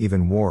excepting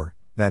even war,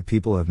 that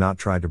people have not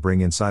tried to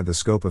bring inside the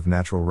scope of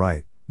natural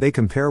right. They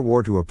compare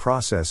war to a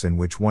process in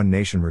which one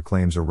nation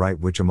reclaims a right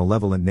which a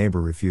malevolent neighbor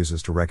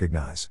refuses to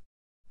recognize.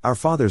 Our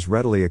fathers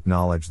readily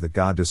acknowledged that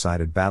God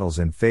decided battles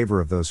in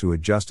favor of those who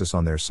had justice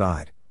on their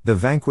side. The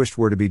vanquished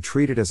were to be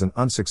treated as an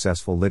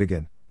unsuccessful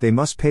litigant. They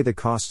must pay the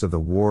costs of the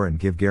war and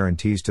give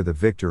guarantees to the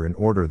victor in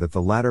order that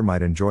the latter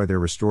might enjoy their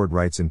restored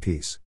rights in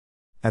peace.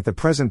 At the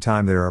present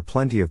time there are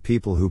plenty of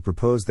people who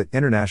propose that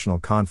international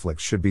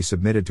conflicts should be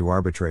submitted to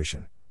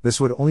arbitration. This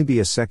would only be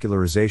a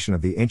secularization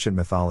of the ancient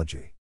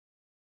mythology.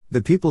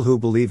 The people who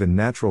believe in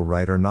natural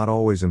right are not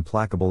always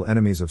implacable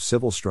enemies of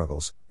civil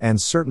struggles, and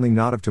certainly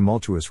not of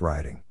tumultuous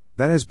rioting.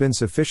 That has been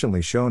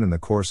sufficiently shown in the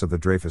course of the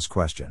Dreyfus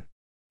question.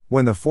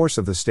 When the force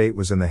of the state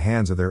was in the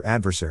hands of their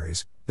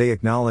adversaries, they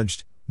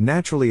acknowledged,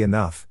 naturally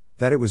enough,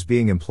 that it was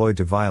being employed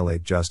to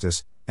violate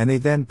justice, and they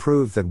then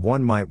proved that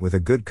one might with a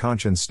good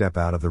conscience step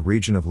out of the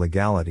region of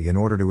legality in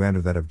order to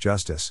enter that of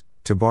justice.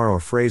 To borrow a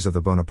phrase of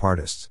the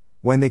Bonapartists,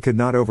 when they could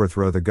not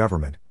overthrow the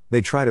government,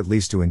 they tried at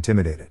least to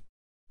intimidate it.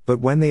 But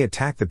when they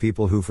attacked the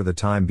people who for the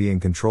time being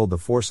controlled the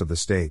force of the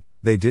state,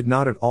 they did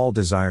not at all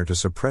desire to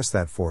suppress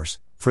that force,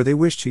 for they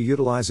wished to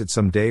utilize it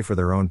some day for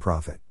their own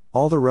profit.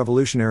 All the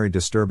revolutionary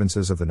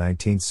disturbances of the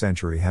 19th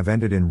century have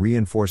ended in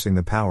reinforcing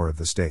the power of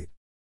the state.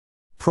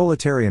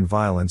 Proletarian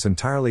violence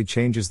entirely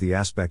changes the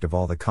aspect of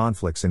all the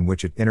conflicts in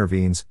which it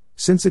intervenes,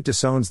 since it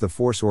disowns the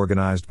force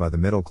organized by the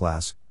middle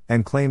class,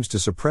 and claims to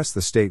suppress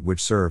the state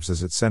which serves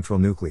as its central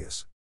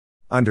nucleus.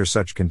 Under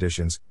such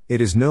conditions,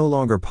 it is no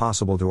longer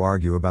possible to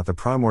argue about the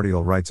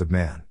primordial rights of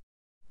man.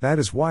 That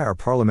is why our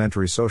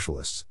parliamentary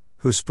socialists,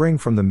 who spring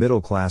from the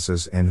middle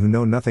classes and who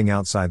know nothing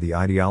outside the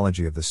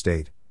ideology of the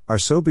state, are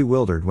so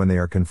bewildered when they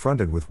are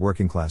confronted with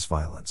working-class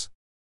violence.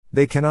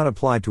 They cannot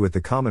apply to it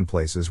the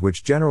commonplaces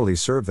which generally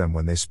serve them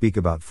when they speak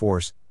about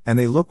force, and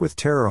they look with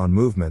terror on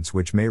movements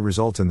which may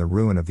result in the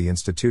ruin of the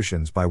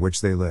institutions by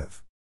which they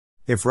live.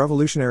 If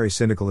revolutionary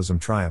syndicalism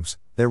triumphs,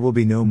 there will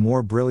be no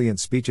more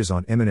brilliant speeches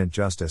on imminent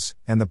justice,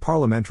 and the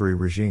parliamentary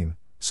regime,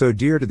 so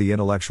dear to the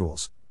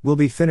intellectuals, will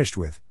be finished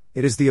with,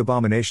 it is the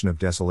abomination of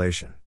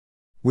desolation.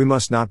 We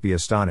must not be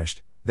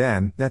astonished,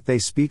 then, that they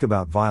speak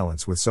about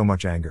violence with so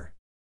much anger.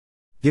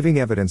 Giving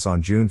evidence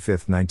on June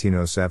 5,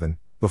 1907,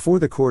 before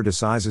the Cour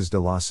d'assises de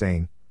la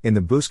Seine, in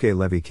the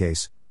Bousquet-Levy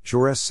case,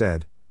 Jaurès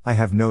said, "I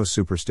have no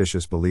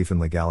superstitious belief in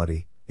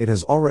legality, it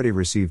has already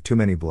received too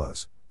many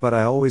blows, but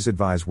I always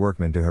advise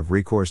workmen to have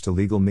recourse to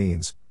legal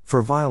means,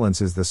 for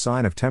violence is the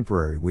sign of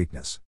temporary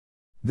weakness."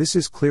 This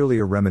is clearly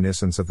a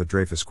reminiscence of the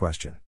Dreyfus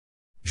question.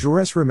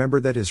 Jaurès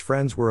remembered that his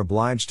friends were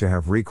obliged to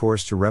have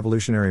recourse to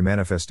revolutionary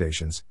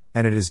manifestations,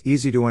 and it is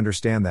easy to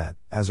understand that,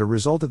 as a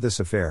result of this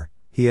affair,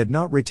 he had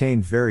not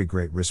retained very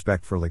great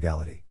respect for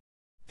legality.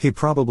 He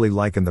probably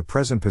likened the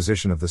present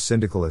position of the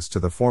syndicalists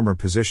to the former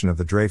position of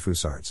the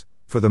Dreyfusards.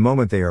 For the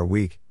moment they are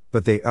weak,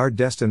 but they are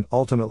destined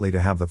ultimately to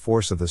have the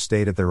force of the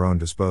state at their own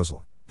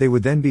disposal. They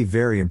would then be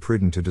very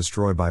imprudent to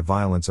destroy by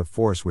violence a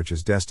force which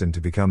is destined to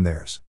become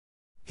theirs.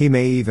 He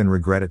may even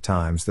regret at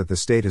times that the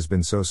state has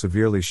been so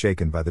severely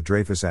shaken by the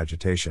Dreyfus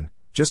agitation,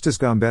 just as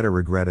Gambetta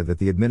regretted that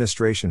the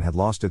administration had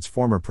lost its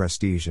former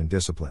prestige and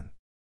discipline.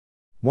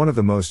 One of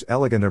the most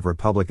elegant of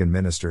Republican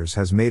ministers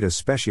has made a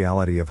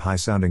speciality of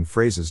high-sounding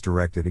phrases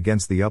directed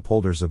against the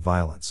upholders of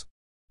violence.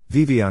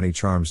 Viviani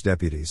charms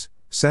deputies,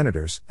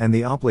 senators, and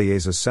the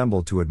employés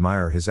assembled to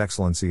admire His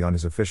Excellency on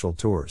his official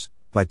tours,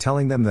 by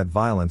telling them that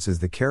violence is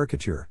the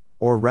caricature,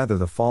 or rather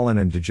the fallen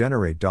and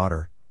degenerate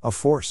daughter, of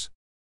force.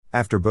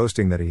 After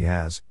boasting that he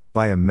has,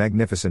 by a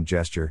magnificent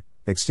gesture,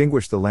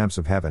 extinguished the lamps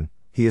of heaven,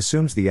 he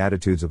assumes the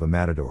attitudes of a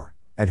matador,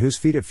 at whose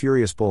feet a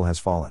furious bull has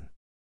fallen.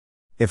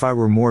 If I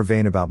were more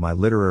vain about my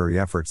literary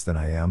efforts than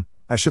I am,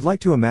 I should like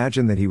to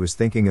imagine that he was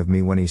thinking of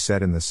me when he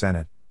said in the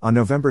Senate, on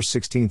November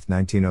 16,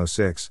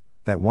 1906,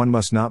 that one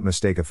must not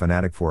mistake a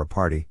fanatic for a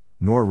party,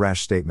 nor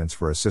rash statements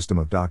for a system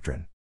of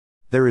doctrine.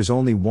 There is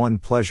only one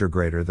pleasure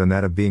greater than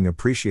that of being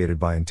appreciated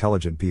by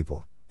intelligent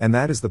people, and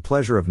that is the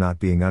pleasure of not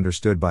being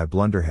understood by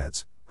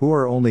blunderheads, who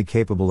are only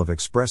capable of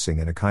expressing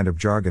in a kind of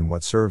jargon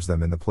what serves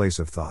them in the place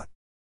of thought.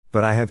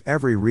 But I have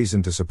every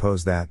reason to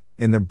suppose that,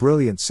 in the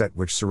brilliant set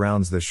which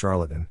surrounds this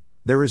charlatan,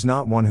 there is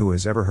not one who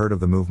has ever heard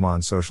of the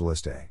Mouvement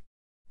Socialiste.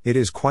 It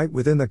is quite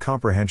within the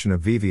comprehension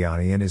of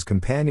Viviani and his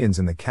companions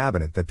in the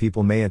cabinet that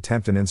people may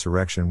attempt an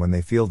insurrection when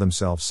they feel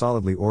themselves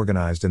solidly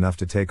organized enough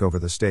to take over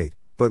the state,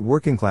 but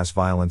working-class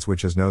violence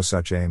which has no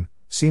such aim,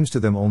 seems to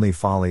them only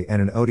folly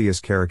and an odious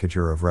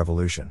caricature of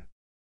revolution.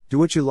 Do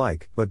what you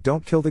like, but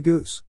don't kill the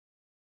goose.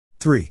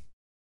 3.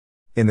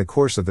 In the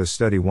course of this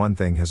study one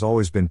thing has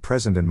always been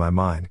present in my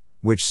mind,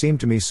 which seemed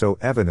to me so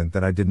evident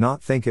that I did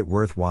not think it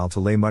worthwhile to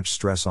lay much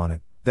stress on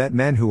it, that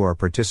men who are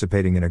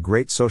participating in a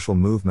great social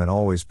movement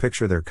always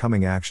picture their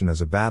coming action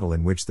as a battle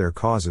in which their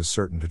cause is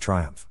certain to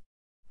triumph.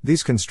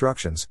 These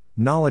constructions,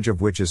 knowledge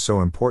of which is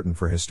so important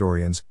for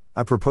historians,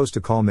 I propose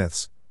to call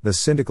myths. The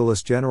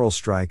syndicalist general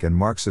strike and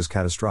Marx's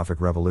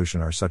catastrophic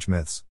revolution are such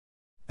myths.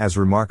 As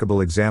remarkable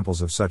examples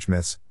of such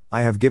myths,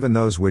 I have given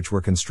those which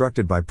were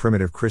constructed by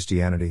primitive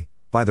Christianity,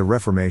 by the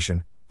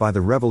Reformation, by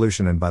the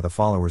Revolution and by the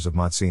followers of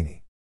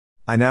Mazzini.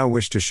 I now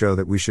wish to show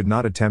that we should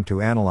not attempt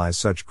to analyze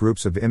such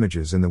groups of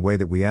images in the way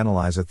that we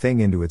analyze a thing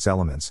into its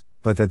elements,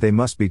 but that they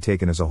must be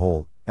taken as a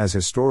whole, as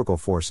historical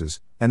forces,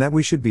 and that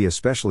we should be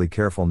especially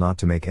careful not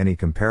to make any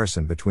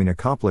comparison between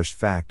accomplished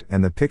fact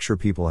and the picture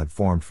people had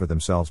formed for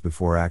themselves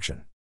before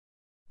action.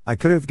 I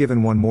could have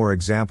given one more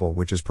example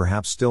which is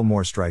perhaps still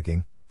more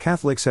striking.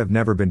 Catholics have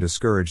never been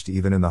discouraged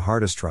even in the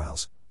hardest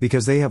trials,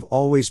 because they have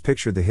always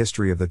pictured the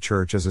history of the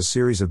Church as a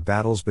series of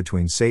battles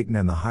between Satan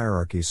and the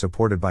hierarchy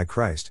supported by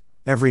Christ.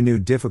 Every new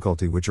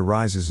difficulty which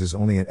arises is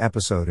only an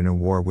episode in a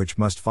war which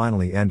must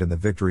finally end in the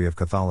victory of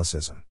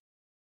Catholicism.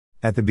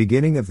 At the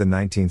beginning of the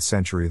 19th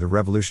century the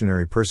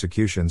revolutionary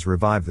persecutions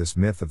revived this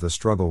myth of the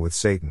struggle with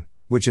Satan,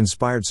 which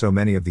inspired so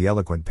many of the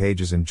eloquent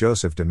pages in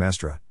Joseph de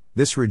Maistre,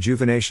 This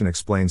rejuvenation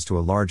explains to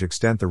a large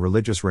extent the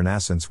religious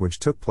renaissance which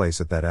took place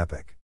at that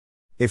epoch.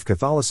 If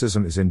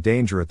Catholicism is in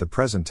danger at the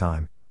present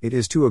time, it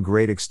is to a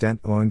great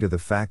extent owing to the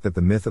fact that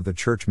the myth of the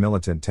church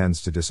militant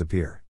tends to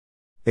disappear.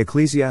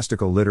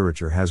 Ecclesiastical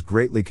literature has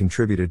greatly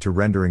contributed to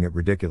rendering it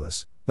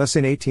ridiculous. Thus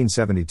in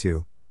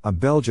 1872, a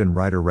Belgian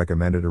writer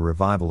recommended a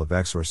revival of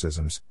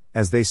exorcisms,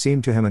 as they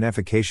seemed to him an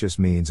efficacious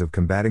means of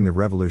combating the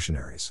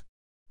revolutionaries.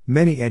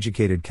 Many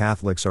educated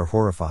Catholics are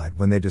horrified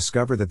when they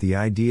discover that the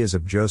ideas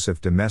of Joseph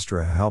de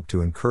Maistre helped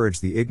to encourage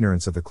the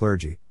ignorance of the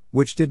clergy,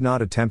 which did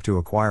not attempt to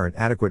acquire an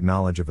adequate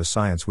knowledge of a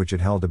science which it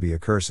held to be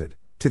accursed.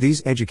 To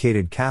these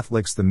educated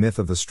Catholics the myth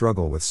of the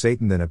struggle with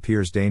Satan then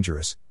appears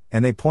dangerous,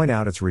 and they point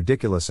out its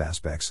ridiculous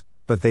aspects,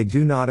 but they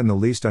do not in the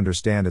least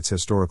understand its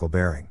historical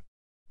bearing.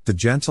 The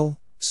gentle,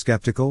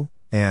 skeptical,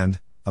 and,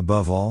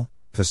 above all,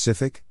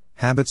 pacific,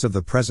 habits of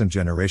the present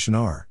generation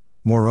are,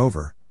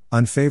 moreover,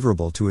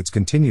 unfavorable to its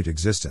continued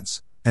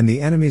existence, and the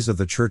enemies of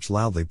the Church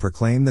loudly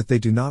proclaim that they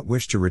do not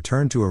wish to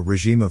return to a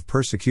regime of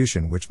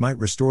persecution which might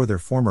restore their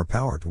former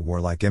power to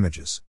warlike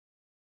images.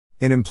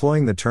 In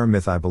employing the term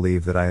myth I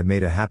believe that I had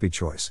made a happy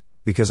choice,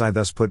 because I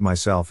thus put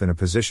myself in a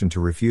position to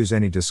refuse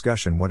any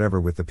discussion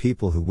whatever with the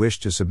people who wish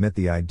to submit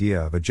the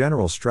idea of a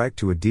general strike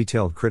to a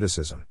detailed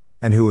criticism,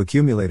 and who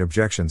accumulate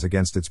objections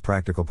against its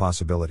practical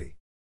possibility.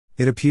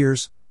 It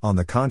appears, on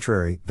the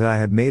contrary, that I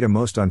had made a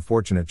most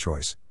unfortunate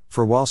choice,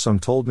 for while some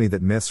told me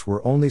that myths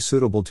were only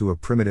suitable to a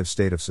primitive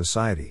state of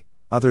society,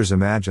 others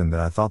imagined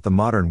that I thought the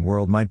modern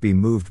world might be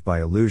moved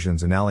by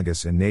illusions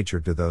analogous in nature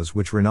to those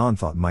which Renan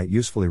thought might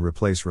usefully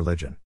replace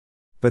religion.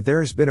 But there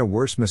has been a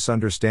worse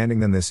misunderstanding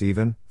than this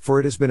even, for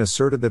it has been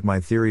asserted that my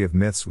theory of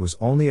myths was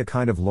only a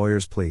kind of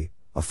lawyer's plea,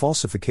 a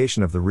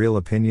falsification of the real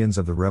opinions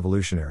of the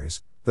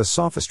revolutionaries, the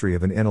sophistry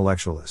of an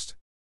intellectualist.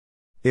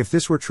 If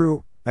this were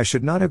true, I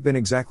should not have been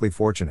exactly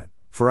fortunate,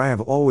 for I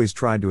have always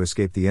tried to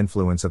escape the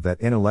influence of that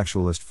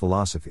intellectualist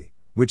philosophy,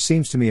 which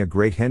seems to me a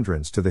great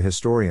hindrance to the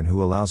historian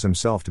who allows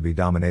himself to be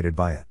dominated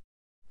by it.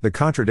 The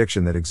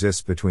contradiction that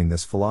exists between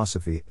this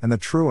philosophy and the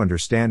true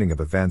understanding of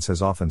events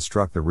has often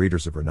struck the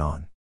readers of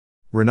Renan.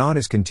 Renan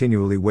is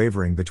continually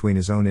wavering between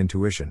his own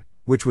intuition,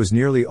 which was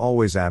nearly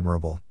always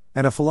admirable,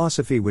 and a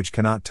philosophy which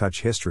cannot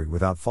touch history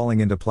without falling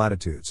into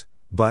platitudes,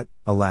 but,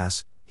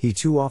 alas, he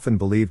too often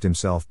believed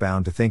himself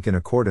bound to think in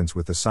accordance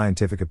with the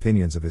scientific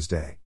opinions of his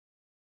day.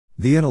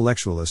 The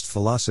intellectualist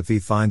philosophy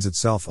finds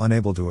itself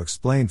unable to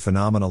explain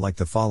phenomena like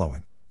the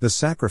following: the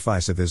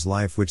sacrifice of his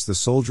life which the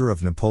soldier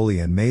of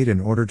Napoleon made in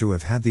order to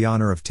have had the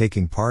honor of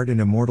taking part in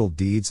immortal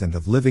deeds and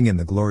of living in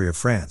the glory of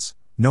France,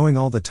 knowing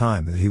all the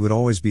time that he would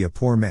always be a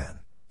poor man.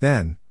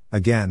 Then,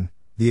 again,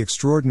 the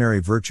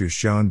extraordinary virtues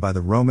shown by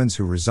the Romans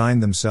who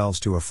resigned themselves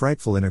to a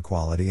frightful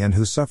inequality and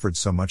who suffered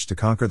so much to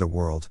conquer the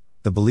world,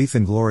 the belief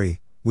in glory,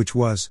 which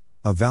was,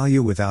 a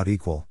value without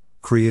equal,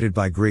 created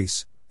by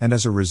Greece, and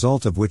as a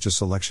result of which a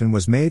selection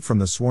was made from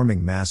the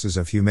swarming masses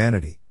of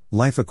humanity,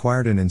 life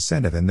acquired an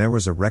incentive and there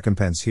was a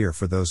recompense here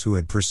for those who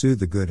had pursued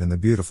the good and the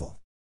beautiful.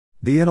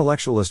 The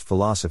intellectualist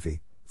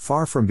philosophy,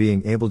 far from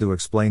being able to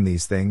explain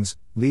these things,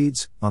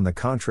 leads, on the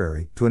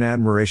contrary, to an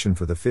admiration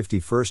for the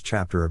 51st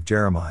chapter of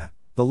Jeremiah,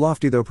 the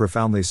lofty though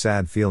profoundly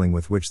sad feeling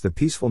with which the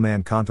peaceful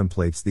man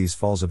contemplates these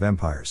falls of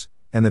empires,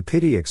 and the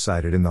pity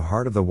excited in the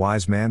heart of the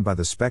wise man by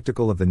the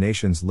spectacle of the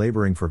nations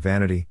laboring for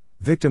vanity,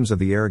 victims of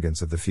the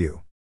arrogance of the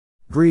few.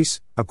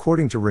 Greece,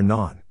 according to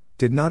Renan,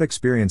 did not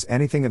experience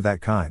anything of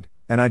that kind,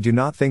 and I do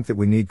not think that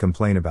we need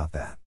complain about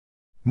that.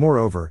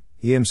 Moreover,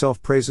 he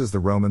himself praises the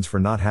Romans for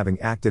not having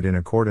acted in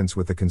accordance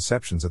with the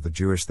conceptions of the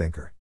Jewish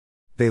thinker.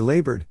 They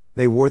labored,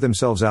 they wore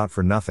themselves out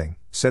for nothing,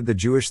 said the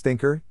Jewish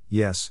thinker.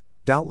 Yes,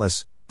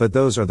 doubtless, but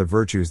those are the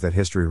virtues that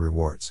history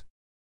rewards.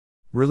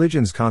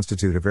 Religions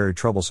constitute a very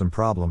troublesome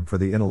problem for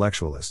the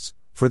intellectualists,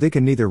 for they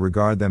can neither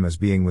regard them as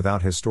being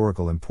without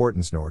historical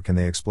importance nor can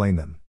they explain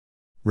them.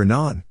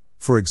 Renan,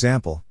 for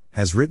example,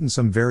 has written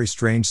some very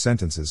strange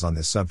sentences on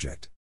this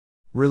subject.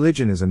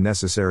 Religion is a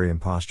necessary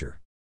imposture.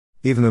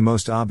 Even the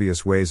most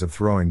obvious ways of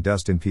throwing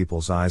dust in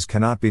people's eyes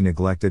cannot be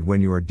neglected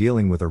when you are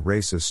dealing with a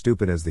race as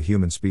stupid as the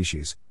human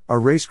species, a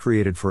race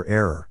created for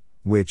error,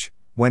 which,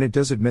 when it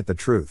does admit the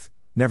truth,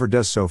 never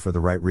does so for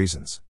the right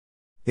reasons.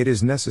 It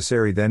is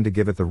necessary then to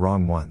give it the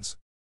wrong ones.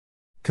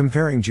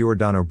 Comparing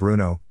Giordano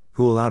Bruno,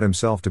 who allowed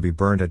himself to be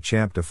burned at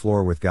Champ de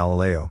Flore with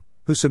Galileo,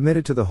 who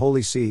submitted to the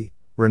Holy See,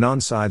 Renan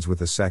sides with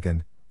the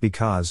second,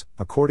 because,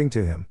 according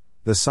to him,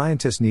 the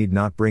scientist need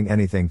not bring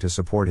anything to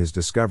support his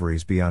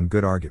discoveries beyond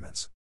good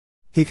arguments.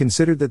 He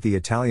considered that the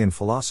Italian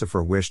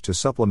philosopher wished to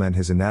supplement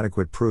his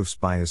inadequate proofs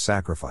by his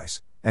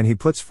sacrifice, and he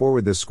puts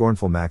forward this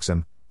scornful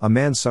maxim: a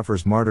man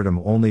suffers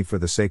martyrdom only for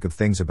the sake of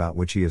things about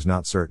which he is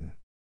not certain.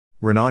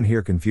 Renan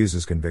here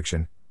confuses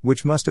conviction,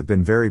 which must have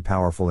been very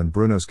powerful in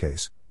Bruno's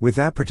case, with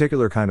that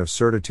particular kind of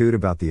certitude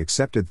about the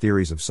accepted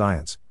theories of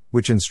science,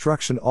 which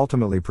instruction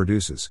ultimately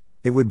produces.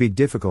 It would be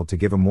difficult to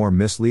give a more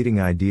misleading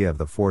idea of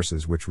the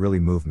forces which really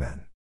move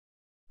men.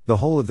 The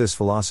whole of this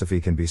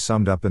philosophy can be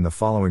summed up in the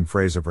following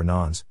phrase of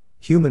Renan's: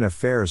 human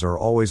affairs are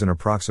always an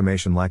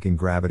approximation lacking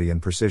gravity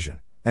and precision,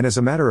 and as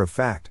a matter of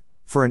fact,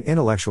 for an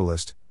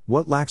intellectualist,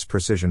 What lacks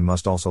precision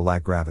must also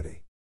lack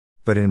gravity.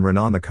 But in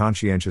Renan the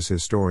conscientious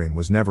historian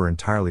was never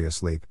entirely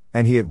asleep,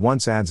 and he at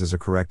once adds as a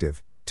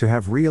corrective, to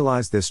have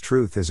realized this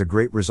truth is a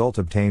great result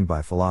obtained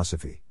by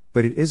philosophy,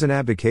 but it is an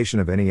abdication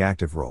of any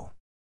active role.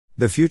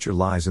 The future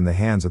lies in the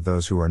hands of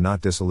those who are not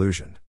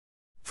disillusioned.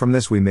 From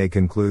this we may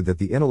conclude that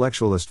the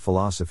intellectualist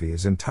philosophy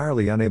is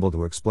entirely unable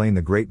to explain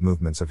the great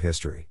movements of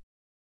history.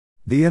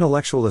 The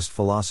intellectualist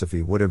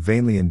philosophy would have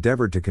vainly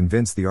endeavored to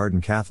convince the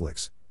ardent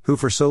Catholics, who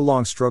for so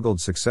long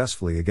struggled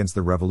successfully against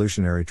the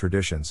revolutionary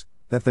traditions,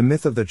 that the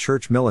myth of the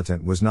church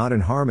militant was not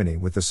in harmony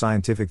with the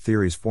scientific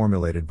theories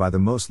formulated by the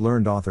most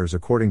learned authors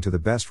according to the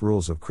best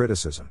rules of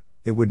criticism.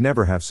 It would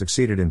never have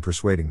succeeded in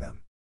persuading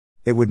them.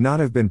 It would not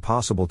have been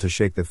possible to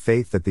shake the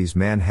faith that these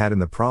men had in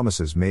the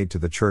promises made to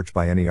the church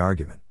by any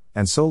argument,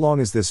 and so long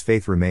as this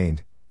faith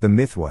remained, the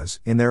myth was,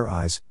 in their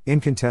eyes,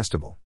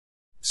 incontestable.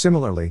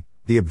 Similarly,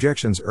 the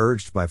objections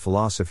urged by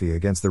philosophy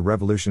against the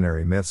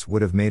revolutionary myths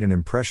would have made an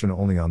impression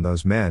only on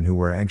those men who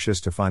were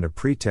anxious to find a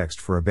pretext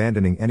for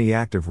abandoning any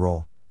active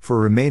role, for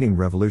remaining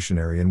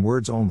revolutionary in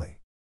words only.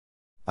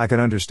 I can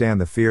understand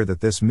the fear that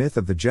this myth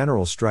of the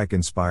general strike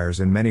inspires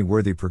in many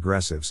worthy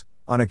progressives,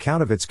 on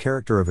account of its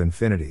character of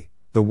infinity.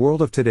 The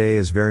world of today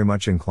is very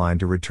much inclined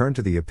to return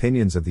to the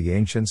opinions of the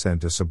ancients and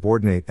to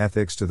subordinate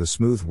ethics to the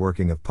smooth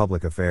working of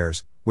public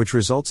affairs, which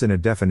results in a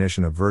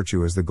definition of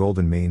virtue as the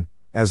golden mean.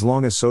 As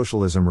long as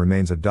socialism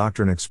remains a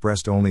doctrine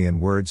expressed only in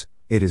words,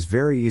 it is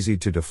very easy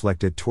to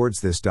deflect it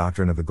towards this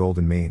doctrine of the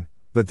golden mean,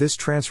 but this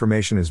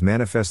transformation is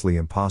manifestly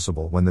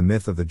impossible when the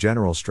myth of the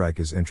general strike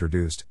is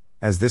introduced,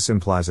 as this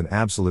implies an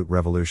absolute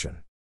revolution.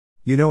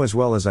 You know as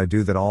well as I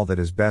do that all that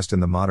is best in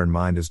the modern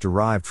mind is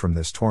derived from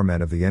this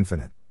torment of the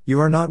infinite. You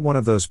are not one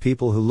of those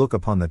people who look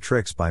upon the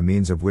tricks by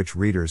means of which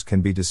readers can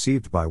be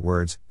deceived by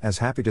words, as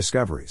happy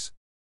discoveries.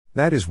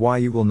 That is why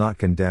you will not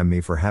condemn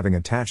me for having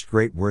attached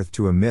great worth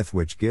to a myth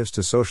which gives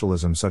to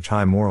socialism such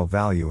high moral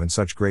value and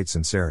such great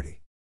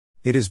sincerity.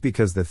 It is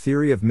because the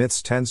theory of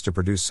myths tends to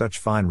produce such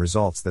fine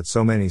results that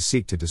so many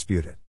seek to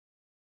dispute it.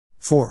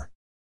 4.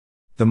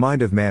 The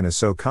mind of man is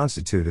so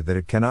constituted that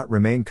it cannot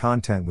remain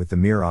content with the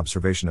mere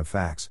observation of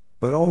facts,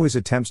 but always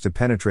attempts to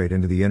penetrate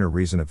into the inner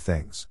reason of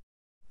things.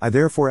 I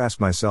therefore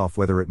ask myself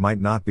whether it might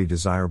not be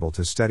desirable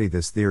to study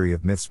this theory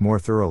of myths more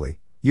thoroughly,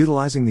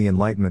 utilizing the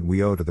enlightenment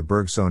we owe to the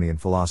Bergsonian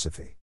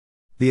philosophy.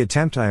 The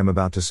attempt I am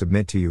about to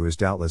submit to you is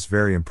doubtless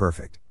very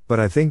imperfect, but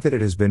I think that it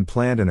has been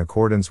planned in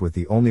accordance with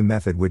the only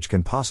method which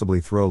can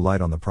possibly throw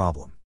light on the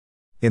problem.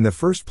 In the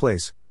first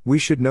place, we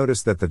should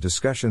notice that the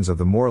discussions of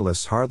the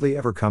moralists hardly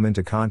ever come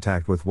into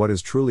contact with what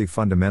is truly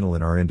fundamental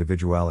in our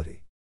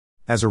individuality.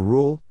 As a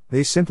rule,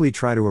 they simply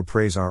try to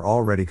appraise our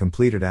already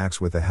completed acts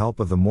with the help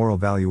of the moral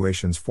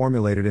valuations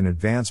formulated in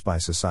advance by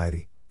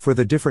society, for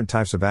the different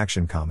types of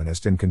action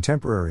commonest in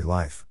contemporary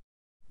life.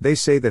 They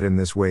say that in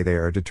this way they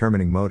are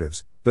determining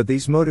motives, but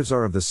these motives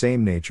are of the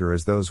same nature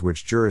as those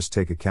which jurists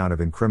take account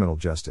of in criminal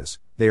justice.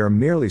 They are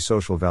merely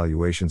social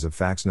valuations of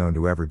facts known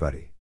to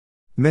everybody.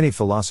 Many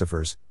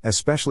philosophers,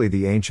 especially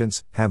the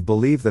ancients, have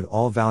believed that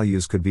all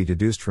values could be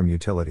deduced from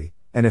utility,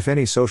 and if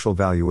any social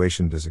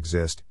valuation does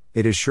exist,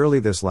 it is surely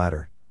this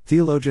latter.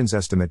 Theologians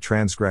estimate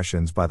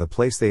transgressions by the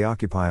place they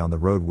occupy on the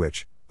road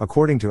which,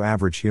 according to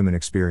average human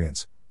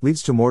experience,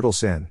 leads to mortal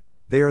sin.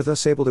 They are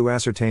thus able to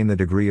ascertain the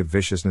degree of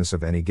viciousness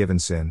of any given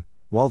sin,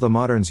 while the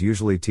moderns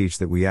usually teach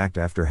that we act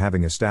after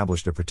having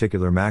established a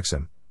particular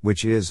maxim,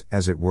 which is,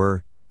 as it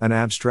were, an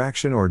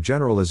abstraction or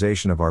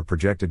generalization of our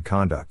projected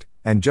conduct,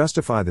 and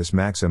justify this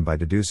maxim by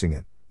deducing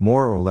it,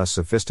 more or less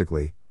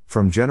sophistically,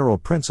 from general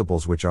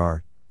principles which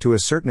are, to a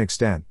certain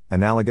extent,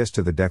 analogous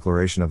to the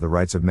Declaration of the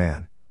Rights of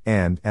Man,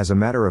 and, as a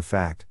matter of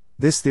fact,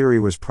 this theory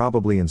was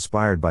probably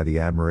inspired by the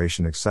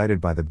admiration excited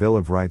by the Bill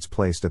of Rights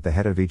placed at the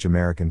head of each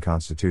American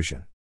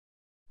Constitution.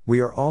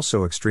 We are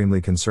also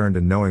extremely concerned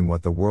in knowing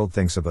what the world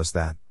thinks of us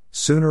that,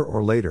 sooner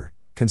or later,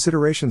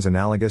 considerations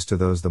analogous to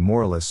those the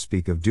moralists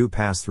speak of do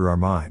pass through our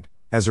mind.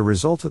 As a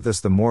result of this,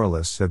 the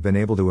moralists have been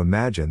able to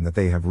imagine that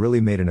they have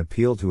really made an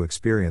appeal to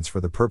experience for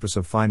the purpose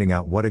of finding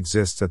out what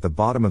exists at the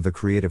bottom of the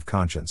creative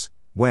conscience,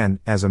 when,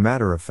 as a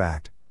matter of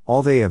fact,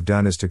 all they have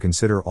done is to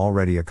consider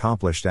already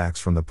accomplished acts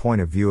from the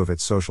point of view of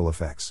its social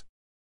effects.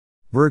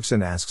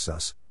 Bergson asks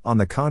us, on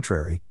the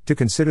contrary, to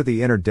consider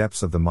the inner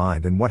depths of the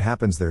mind and what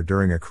happens there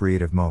during a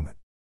creative moment.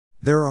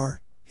 There are,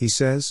 he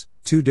says,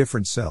 two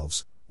different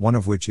selves, one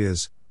of which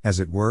is, as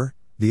it were,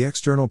 the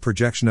external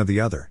projection of the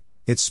other,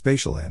 its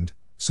spatial end,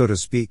 so to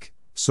speak,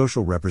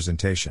 social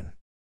representation.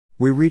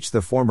 We reach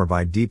the former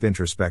by deep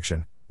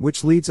introspection,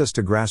 which leads us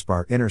to grasp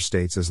our inner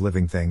states as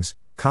living things,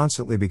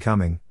 constantly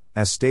becoming,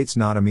 as states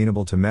not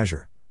amenable to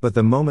measure, but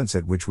the moments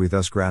at which we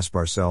thus grasp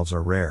ourselves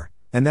are rare,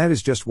 and that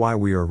is just why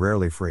we are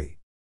rarely free.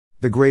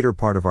 The greater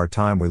part of our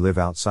time we live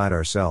outside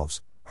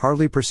ourselves,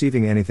 hardly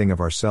perceiving anything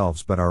of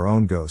ourselves but our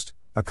own ghost,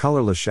 a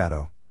colorless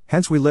shadow.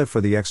 Hence we live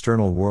for the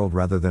external world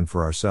rather than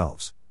for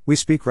ourselves. We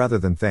speak rather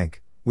than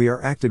think, we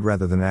are acted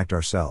rather than act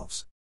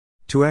ourselves.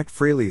 To act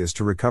freely is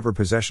to recover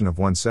possession of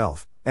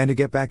oneself, and to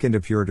get back into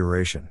pure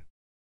duration.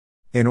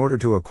 In order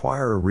to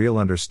acquire a real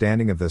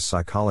understanding of this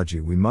psychology,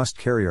 we must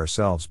carry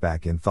ourselves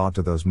back in thought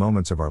to those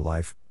moments of our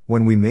life,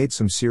 when we made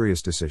some serious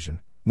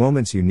decision,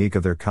 moments unique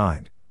of their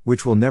kind,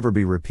 which will never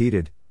be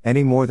repeated,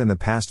 any more than the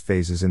past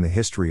phases in the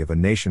history of a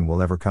nation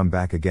will ever come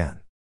back again.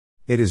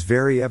 It is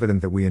very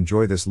evident that we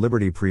enjoy this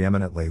liberty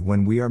preeminently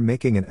when we are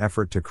making an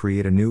effort to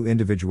create a new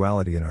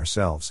individuality in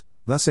ourselves,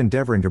 thus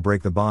endeavoring to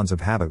break the bonds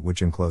of habit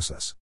which enclose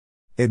us.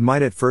 It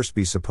might at first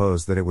be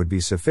supposed that it would be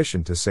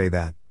sufficient to say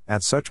that,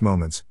 at such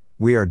moments,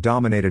 we are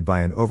dominated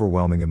by an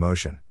overwhelming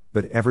emotion,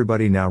 but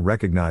everybody now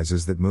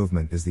recognizes that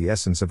movement is the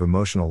essence of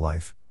emotional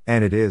life,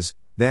 and it is,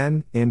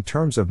 then, in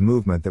terms of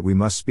movement that we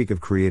must speak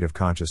of creative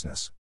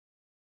consciousness.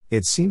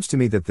 It seems to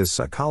me that this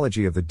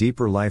psychology of the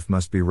deeper life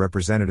must be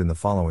represented in the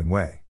following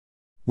way.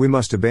 We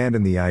must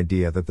abandon the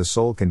idea that the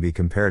soul can be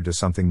compared to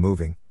something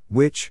moving,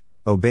 which,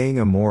 obeying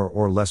a more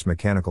or less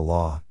mechanical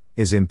law,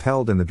 is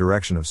impelled in the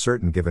direction of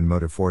certain given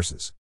motive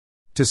forces.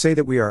 To say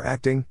that we are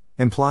acting,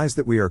 implies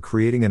that we are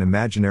creating an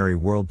imaginary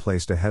world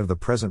placed ahead of the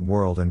present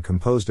world and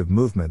composed of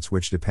movements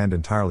which depend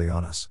entirely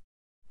on us.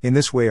 In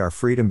this way our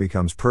freedom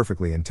becomes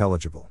perfectly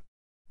intelligible.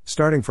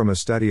 Starting from a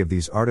study of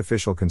these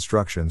artificial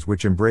constructions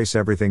which embrace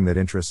everything that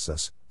interests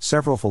us,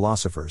 several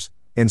philosophers,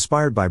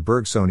 inspired by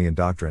Bergsonian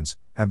doctrines,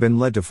 have been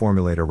led to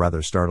formulate a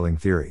rather startling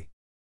theory.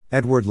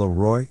 Edward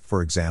Leroy,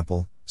 for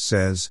example,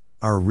 says,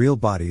 "Our real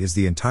body is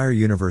the entire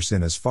universe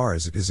in as far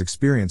as it is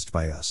experienced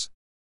by us.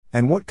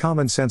 And what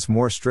common sense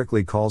more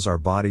strictly calls our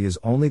body is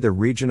only the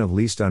region of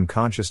least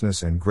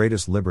unconsciousness and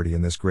greatest liberty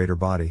in this greater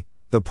body,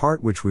 the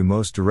part which we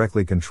most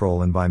directly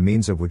control and by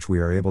means of which we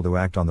are able to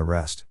act on the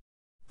rest.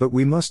 But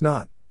we must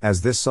not,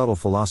 as this subtle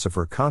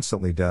philosopher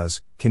constantly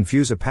does,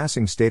 confuse a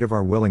passing state of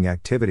our willing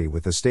activity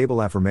with the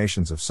stable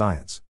affirmations of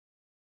science.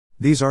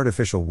 These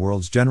artificial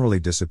worlds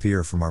generally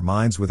disappear from our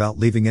minds without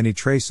leaving any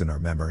trace in our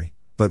memory,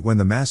 but when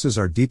the masses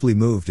are deeply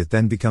moved it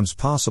then becomes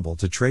possible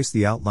to trace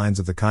the outlines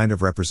of the kind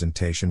of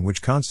representation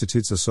which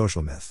constitutes a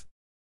social myth.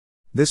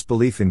 This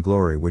belief in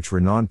glory which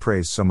Renan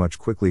praised so much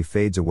quickly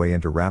fades away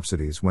into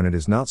rhapsodies when it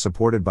is not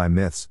supported by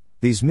myths.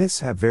 These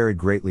myths have varied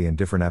greatly in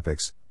different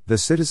epochs. The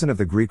citizen of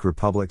the Greek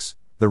republics,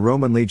 the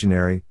Roman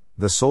legionary,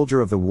 the soldier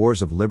of the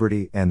wars of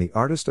liberty and the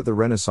artist of the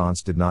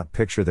Renaissance did not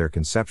picture their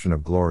conception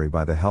of glory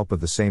by the help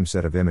of the same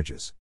set of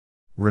images.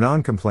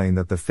 Renan complained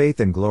that the faith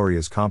in glory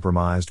is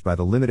compromised by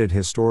the limited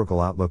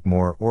historical outlook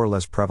more or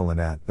less prevalent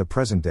at the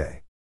present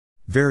day.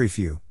 Very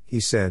few,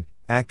 he said,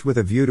 act with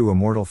a view to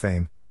immortal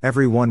fame.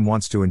 Every one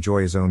wants to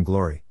enjoy his own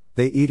glory,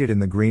 they eat it in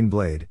the green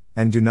blade,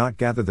 and do not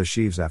gather the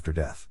sheaves after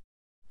death.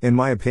 In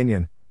my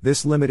opinion,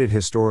 this limited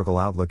historical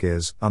outlook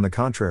is, on the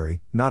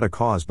contrary, not a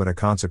cause but a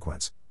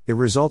consequence. It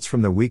results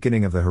from the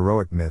weakening of the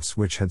heroic myths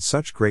which had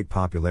such great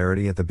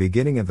popularity at the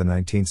beginning of the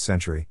 19th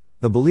century.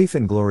 The belief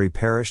in glory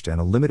perished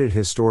and a limited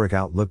historic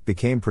outlook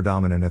became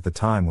predominant at the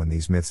time when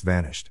these myths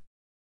vanished.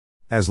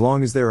 As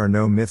long as there are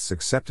no myths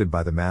accepted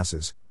by the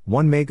masses,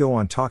 one may go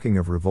on talking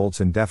of revolts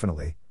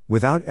indefinitely,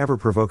 without ever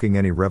provoking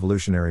any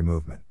revolutionary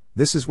movement.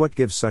 This is what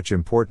gives such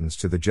importance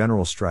to the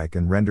general strike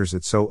and renders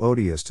it so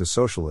odious to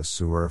socialists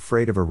who are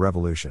afraid of a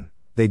revolution.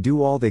 They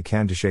do all they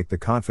can to shake the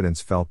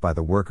confidence felt by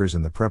the workers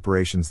in the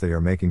preparations they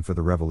are making for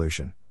the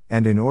revolution,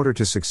 and in order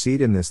to succeed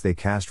in this they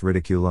cast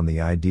ridicule on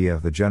the idea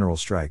of the general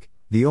strike,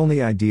 the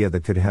only idea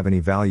that could have any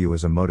value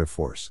as a motive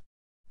force.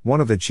 One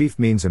of the chief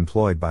means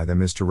employed by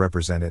them is to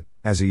represent it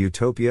as a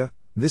utopia.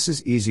 This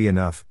is easy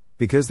enough,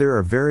 because there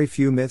are very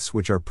few myths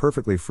which are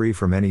perfectly free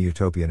from any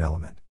utopian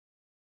element.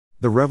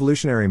 The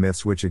revolutionary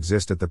myths which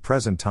exist at the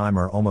present time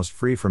are almost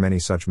free from any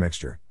such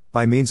mixture.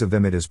 By means of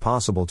them it is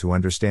possible to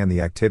understand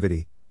the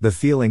activity, the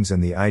feelings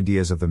and the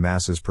ideas of the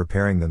masses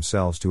preparing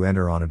themselves to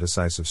enter on a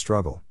decisive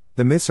struggle.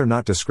 The myths are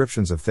not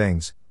descriptions of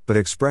things, but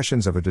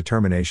expressions of a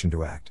determination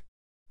to act.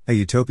 A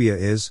utopia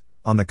is,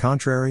 on the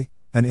contrary,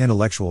 an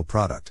intellectual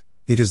product.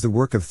 It is the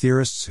work of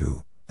theorists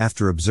who,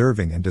 after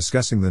observing and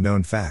discussing the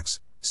known facts,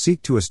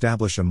 seek to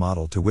establish a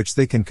model to which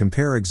they can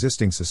compare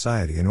existing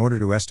society in order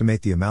to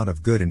estimate the amount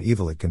of good and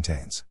evil it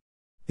contains.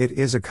 It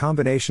is a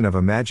combination of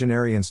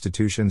imaginary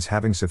institutions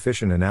having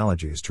sufficient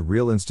analogies to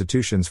real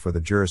institutions for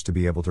the jurist to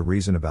be able to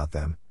reason about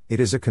them. It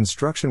is a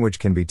construction which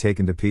can be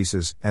taken to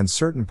pieces, and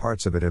certain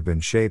parts of it have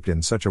been shaped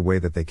in such a way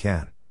that they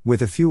can,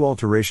 with a few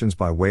alterations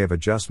by way of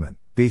adjustment,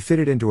 be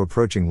fitted into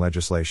approaching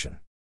legislation.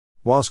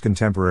 Whilst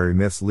contemporary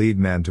myths lead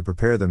men to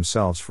prepare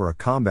themselves for a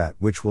combat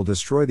which will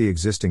destroy the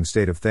existing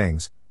state of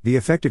things, the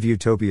effect of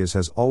utopias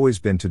has always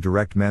been to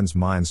direct men's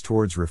minds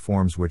towards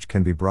reforms which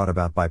can be brought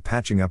about by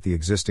patching up the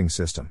existing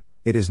system.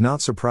 It is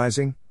not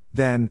surprising,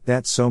 then,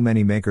 that so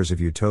many makers of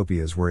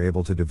utopias were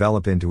able to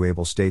develop into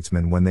able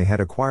statesmen when they had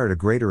acquired a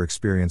greater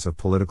experience of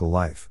political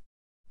life.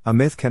 A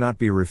myth cannot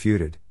be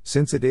refuted,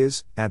 since it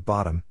is, at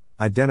bottom,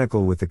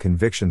 identical with the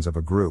convictions of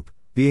a group,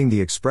 being the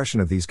expression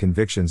of these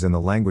convictions in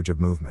the language of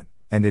movement,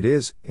 and it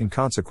is, in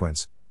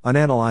consequence,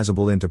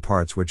 unanalyzable into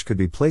parts which could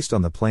be placed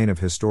on the plane of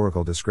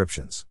historical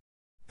descriptions.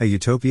 A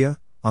utopia,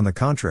 on the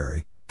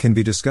contrary, can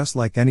be discussed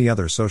like any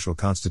other social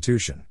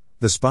constitution.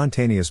 The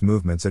spontaneous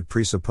movements it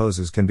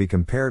presupposes can be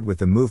compared with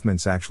the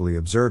movements actually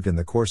observed in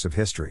the course of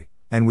history,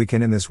 and we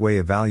can in this way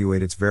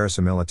evaluate its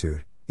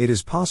verisimilitude. It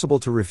is possible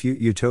to refute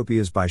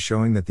utopias by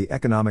showing that the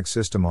economic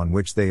system on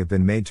which they have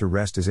been made to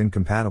rest is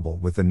incompatible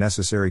with the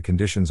necessary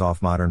conditions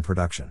of modern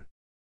production.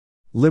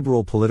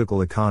 Liberal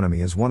political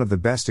economy is one of the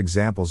best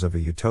examples of a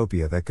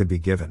utopia that could be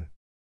given.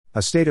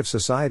 A state of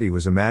society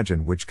was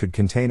imagined which could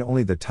contain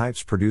only the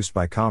types produced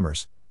by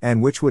commerce,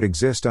 and which would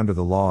exist under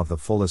the law of the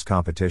fullest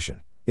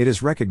competition. It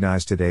is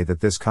recognized today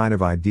that this kind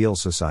of ideal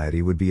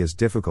society would be as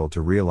difficult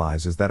to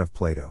realize as that of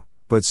Plato.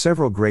 But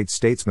several great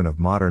statesmen of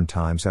modern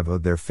times have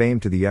owed their fame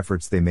to the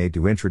efforts they made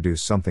to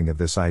introduce something of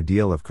this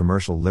ideal of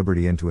commercial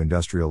liberty into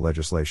industrial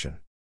legislation.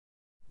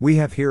 We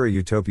have here a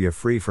utopia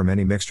free from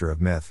any mixture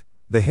of myth.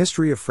 The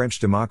history of French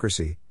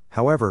democracy,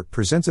 however,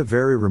 presents a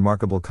very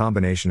remarkable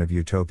combination of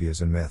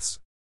utopias and myths.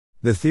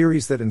 The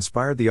theories that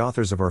inspired the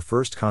authors of our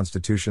first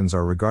constitutions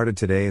are regarded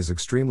today as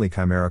extremely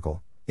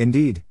chimerical.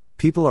 Indeed,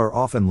 people are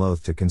often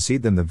loath to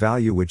concede them the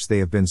value which they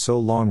have been so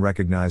long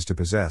recognized to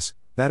possess,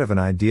 that of an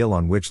ideal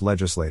on which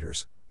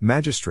legislators,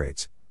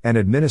 magistrates, and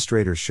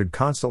administrators should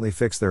constantly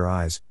fix their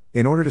eyes,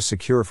 in order to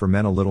secure for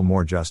men a little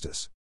more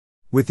justice.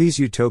 With these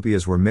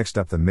utopias were mixed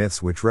up the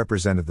myths which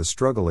represented the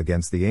struggle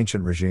against the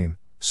ancient regime.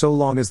 So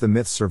long as the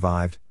myths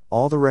survived,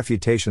 all the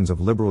refutations of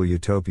liberal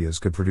utopias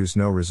could produce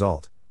no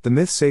result. The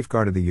myth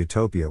safeguarded the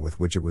utopia with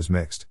which it was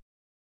mixed.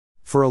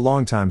 For a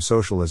long time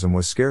socialism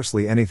was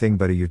scarcely anything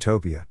but a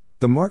utopia.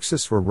 The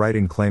Marxists were right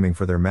in claiming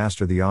for their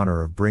master the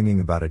honor of bringing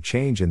about a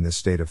change in this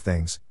state of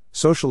things.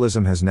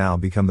 Socialism has now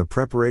become the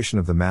preparation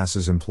of the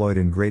masses employed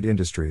in great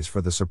industries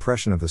for the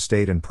suppression of the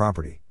state and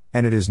property,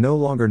 and it is no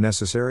longer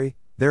necessary,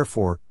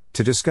 therefore,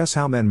 to discuss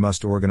how men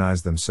must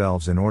organize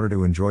themselves in order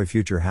to enjoy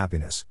future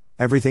happiness.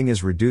 Everything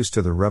is reduced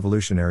to the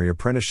revolutionary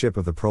apprenticeship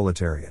of the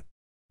proletariat.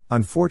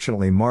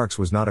 Unfortunately, Marx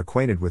was not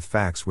acquainted with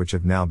facts which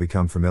have now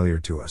become familiar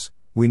to us.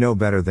 We know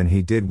better than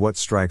he did what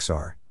strikes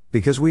are,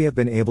 because we have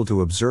been able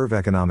to observe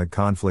economic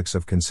conflicts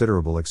of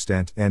considerable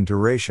extent and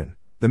duration.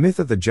 The myth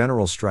of the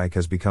general strike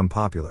has become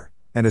popular,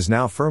 and is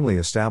now firmly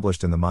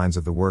established in the minds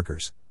of the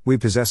workers. We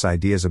possess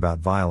ideas about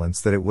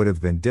violence that it would have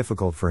been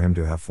difficult for him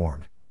to have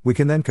formed. We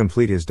can then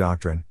complete his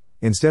doctrine,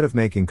 instead of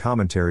making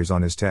commentaries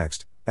on his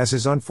text, as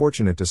his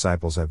unfortunate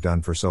disciples have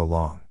done for so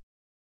long.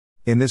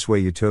 In this way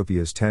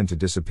utopias tend to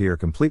disappear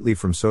completely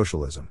from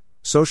socialism.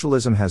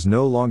 Socialism has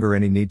no longer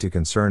any need to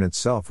concern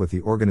itself with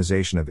the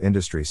organization of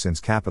industry since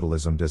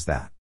capitalism does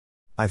that.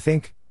 I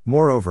think,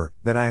 moreover,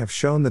 that I have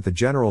shown that the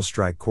general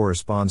strike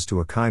corresponds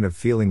to a kind of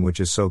feeling which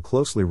is so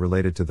closely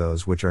related to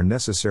those which are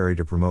necessary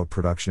to promote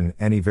production in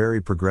any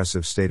very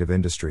progressive state of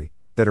industry,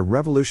 that a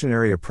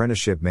revolutionary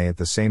apprenticeship may at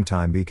the same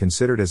time be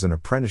considered as an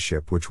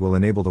apprenticeship which will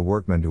enable the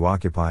workman to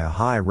occupy a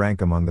high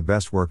rank among the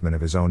best workmen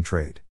of his own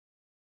trade.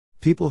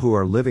 People who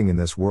are living in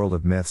this world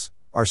of myths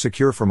are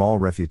secure from all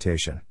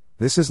refutation.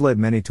 This has led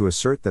many to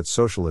assert that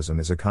socialism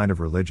is a kind of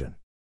religion.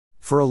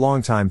 For a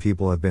long time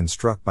people have been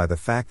struck by the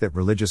fact that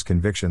religious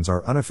convictions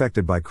are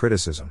unaffected by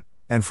criticism,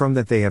 and from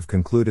that they have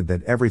concluded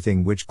that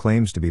everything which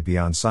claims to be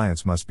beyond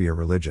science must be a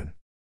religion.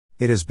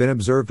 It has been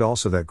observed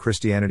also that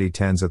Christianity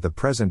tends at the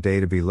present day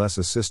to be less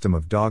a system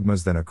of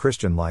dogmas than a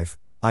Christian life,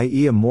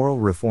 i.e. a moral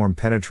reform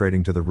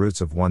penetrating to the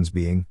roots of one's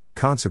being.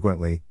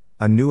 Consequently,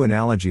 a new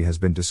analogy has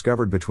been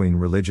discovered between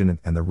religion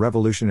and the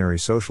revolutionary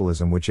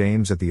socialism which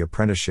aims at the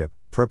apprenticeship,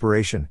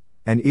 preparation,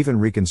 and even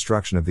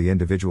reconstruction of the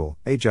individual,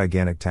 a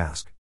gigantic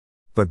task.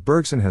 But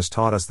Bergson has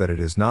taught us that it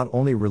is not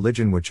only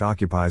religion which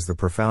occupies the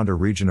profounder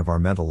region of our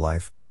mental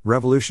life.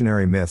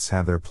 Revolutionary myths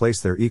have their place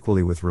there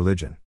equally with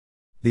religion.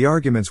 The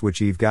arguments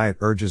which Yves Guyot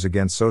urges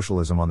against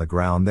socialism on the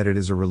ground that it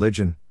is a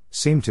religion,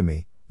 seem to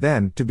me,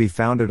 then, to be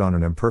founded on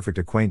an imperfect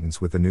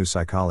acquaintance with the new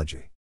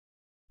psychology.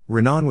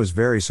 Renan was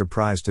very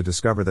surprised to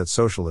discover that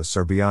socialists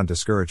are beyond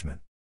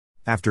discouragement.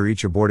 After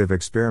each abortive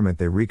experiment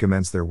they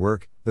recommence their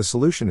work. The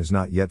solution is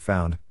not yet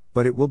found,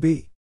 but it will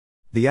be.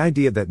 The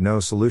idea that no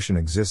solution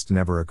exists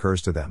never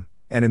occurs to them,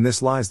 and in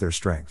this lies their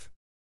strength.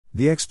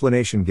 The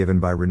explanation given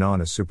by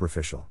Renan is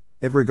superficial.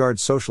 It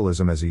regards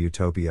socialism as a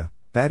utopia,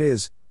 that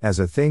is, as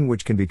a thing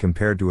which can be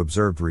compared to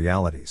observed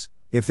realities.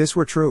 If this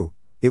were true,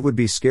 it would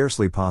be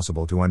scarcely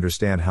possible to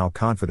understand how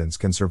confidence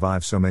can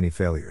survive so many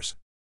failures.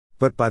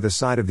 But by the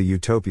side of the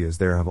utopias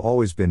there have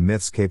always been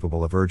myths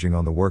capable of urging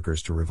on the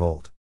workers to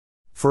revolt.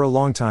 For a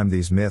long time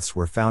these myths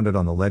were founded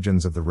on the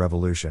legends of the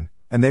revolution,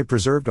 and they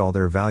preserved all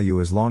their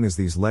value as long as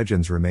these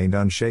legends remained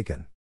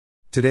unshaken.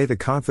 Today the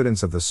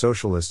confidence of the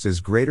socialists is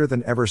greater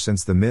than ever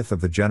since the myth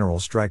of the general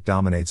strike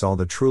dominates all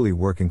the truly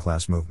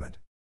working-class movement.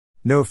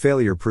 No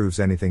failure proves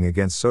anything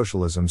against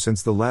socialism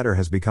since the latter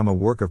has become a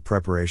work of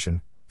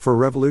preparation for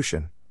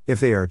revolution. If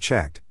they are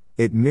checked,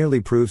 it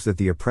merely proves that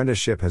the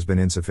apprenticeship has been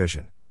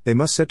insufficient. They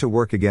must set to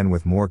work again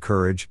with more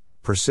courage,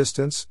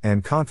 persistence,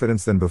 and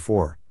confidence than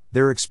before.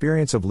 Their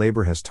experience of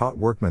labor has taught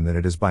workmen that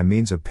it is by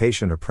means of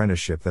patient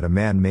apprenticeship that a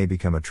man may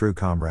become a true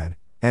comrade,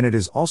 and it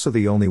is also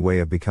the only way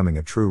of becoming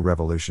a true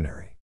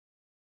revolutionary.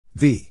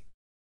 The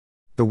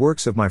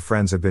works of my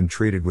friends have been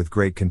treated with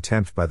great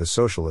contempt by the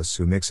socialists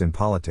who mix in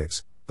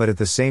politics, but at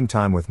the same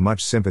time with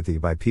much sympathy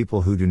by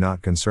people who do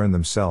not concern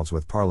themselves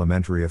with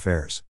parliamentary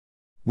affairs.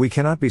 We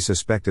cannot be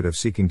suspected of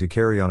seeking to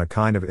carry on a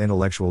kind of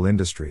intellectual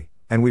industry,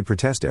 and we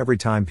protest every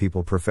time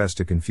people profess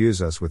to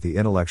confuse us with the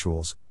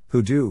intellectuals,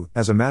 who do,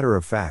 as a matter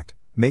of fact,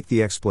 make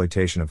the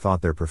exploitation of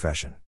thought their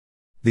profession.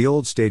 The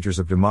old stagers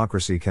of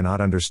democracy cannot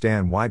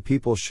understand why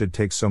people should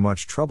take so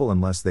much trouble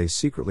unless they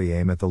secretly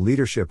aim at the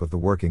leadership of the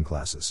working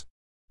classes.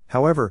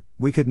 However,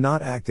 we could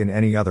not act in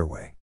any other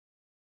way.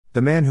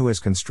 The man who has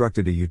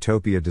constructed a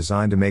utopia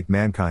designed to make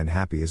mankind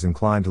happy is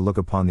inclined to look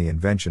upon the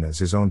invention as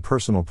his own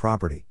personal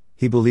property.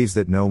 He believes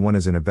that no one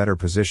is in a better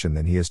position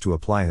than he is to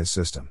apply his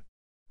system.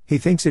 He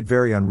thinks it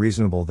very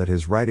unreasonable that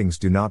his writings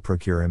do not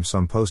procure him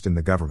some post in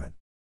the government.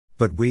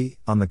 But we,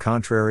 on the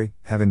contrary,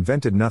 have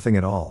invented nothing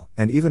at all,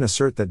 and even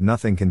assert that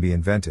nothing can be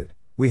invented.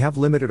 We have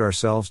limited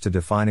ourselves to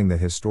defining the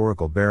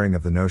historical bearing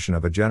of the notion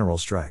of a general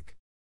strike.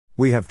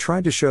 We have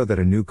tried to show that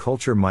a new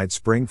culture might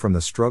spring from the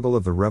struggle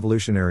of the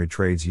revolutionary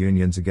trades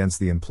unions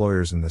against the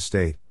employers and the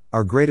state.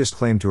 Our greatest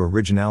claim to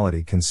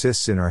originality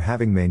consists in our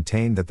having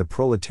maintained that the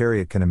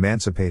proletariat can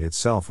emancipate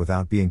itself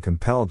without being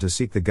compelled to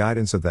seek the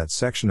guidance of that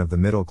section of the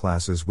middle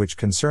classes which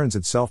concerns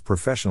itself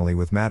professionally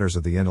with matters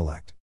of the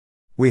intellect.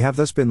 We have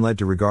thus been led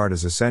to regard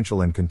as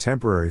essential in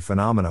contemporary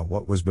phenomena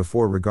what was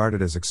before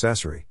regarded as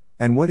accessory,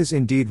 and what is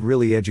indeed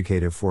really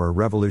educative for a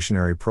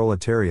revolutionary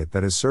proletariat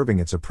that is serving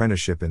its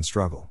apprenticeship in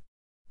struggle.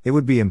 It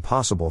would be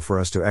impossible for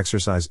us to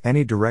exercise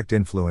any direct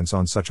influence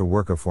on such a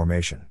work of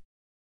formation.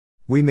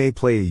 We may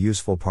play a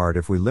useful part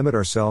if we limit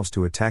ourselves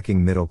to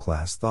attacking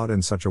middle-class thought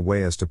in such a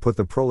way as to put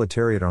the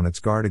proletariat on its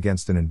guard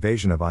against an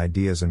invasion of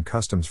ideas and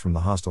customs from the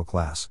hostile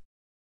class.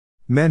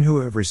 Men who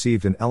have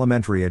received an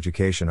elementary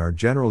education are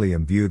generally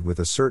imbued with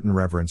a certain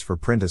reverence for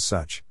print as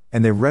such,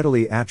 and they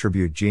readily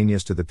attribute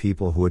genius to the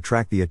people who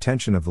attract the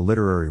attention of the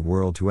literary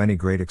world to any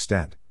great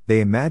extent. They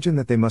imagine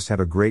that they must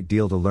have a great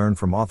deal to learn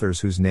from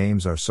authors whose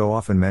names are so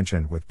often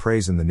mentioned with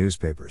praise in the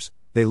newspapers.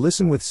 They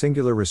listen with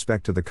singular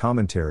respect to the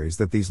commentaries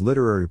that these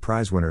literary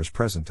prize winners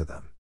present to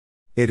them.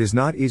 It is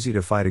not easy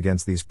to fight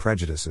against these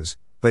prejudices,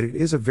 but it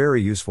is a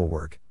very useful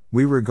work.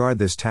 We regard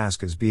this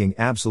task as being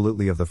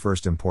absolutely of the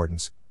first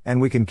importance, and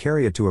we can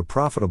carry it to a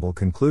profitable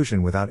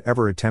conclusion without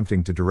ever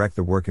attempting to direct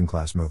the working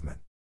class movement.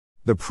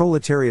 The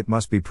proletariat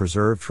must be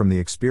preserved from the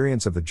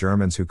experience of the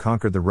Germans who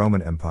conquered the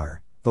Roman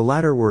Empire. The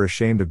latter were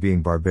ashamed of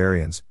being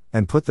barbarians,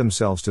 and put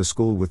themselves to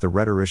school with the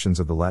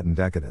rhetoricians of the Latin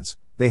decadence.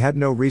 They had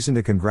no reason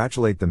to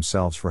congratulate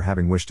themselves for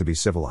having wished to be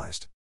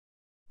civilized.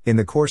 In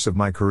the course of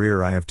my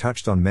career I have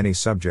touched on many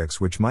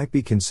subjects which might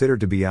be considered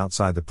to be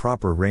outside the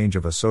proper range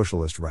of a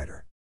socialist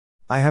writer.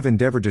 I have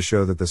endeavored to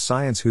show that the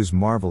science whose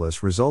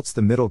marvelous results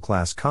the middle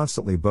class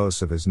constantly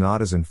boasts of is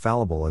not as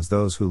infallible as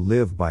those who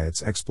live by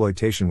its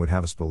exploitation would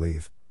have us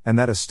believe, and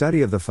that a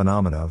study of the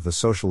phenomena of the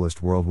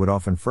socialist world would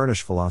often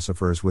furnish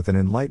philosophers with an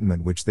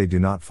enlightenment which they do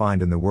not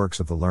find in the works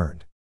of the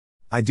learned.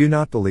 I do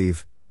not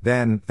believe,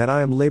 then, that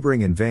I am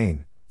laboring in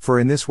vain, for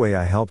in this way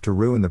I help to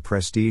ruin the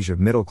prestige of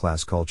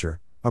middle-class culture,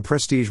 a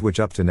prestige which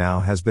up to now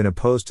has been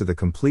opposed to the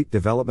complete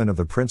development of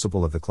the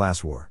principle of the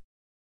class war.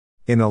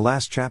 In the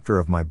last chapter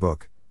of my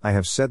book, I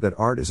have said that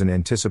art is an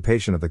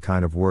anticipation of the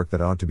kind of work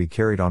that ought to be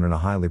carried on in a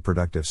highly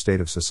productive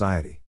state of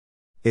society.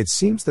 It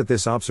seems that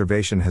this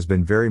observation has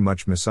been very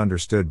much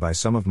misunderstood by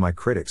some of my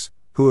critics,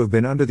 who have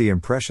been under the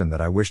impression that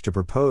I wish to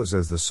propose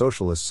as the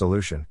socialist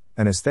solution,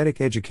 an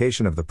aesthetic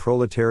education of the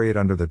proletariat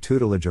under the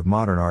tutelage of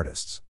modern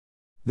artists.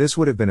 This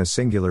would have been a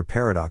singular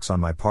paradox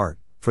on my part,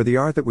 for the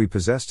art that we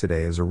possess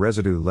today is a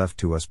residue left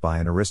to us by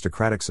an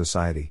aristocratic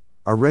society,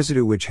 a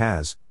residue which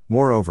has,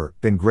 moreover,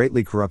 been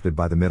greatly corrupted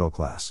by the middle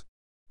class.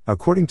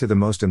 According to the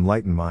most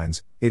enlightened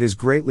minds, it is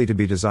greatly to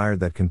be desired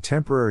that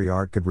contemporary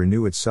art could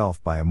renew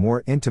itself by a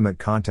more intimate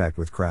contact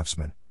with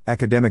craftsmen.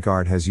 Academic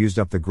art has used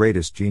up the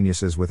greatest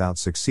geniuses without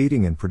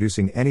succeeding in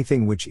producing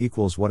anything which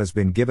equals what has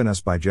been given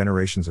us by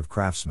generations of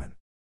craftsmen.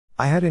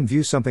 I had in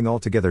view something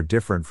altogether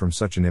different from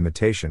such an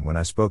imitation when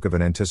I spoke of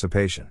an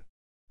anticipation.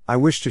 I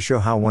wished to show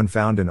how one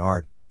found in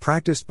art,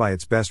 practiced by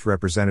its best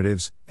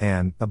representatives,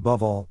 and,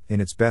 above all,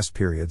 in its best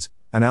periods,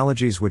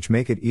 analogies which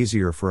make it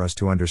easier for us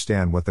to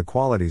understand what the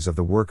qualities of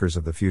the workers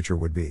of the future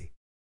would be.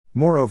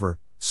 Moreover,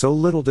 so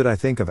little did I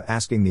think of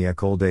asking the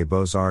École des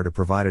Beaux-Arts to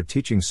provide a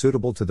teaching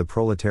suitable to the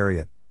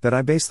proletariat, that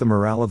I base the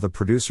morale of the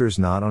producers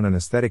not on an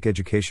aesthetic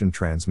education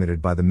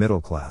transmitted by the middle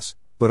class,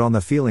 but on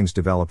the feelings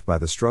developed by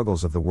the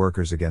struggles of the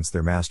workers against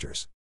their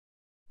masters.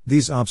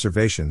 These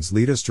observations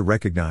lead us to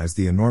recognize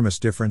the enormous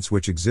difference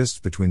which exists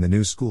between the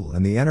new school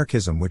and the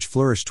anarchism which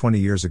flourished 20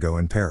 years ago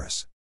in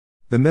Paris.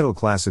 The middle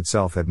class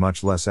itself had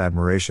much less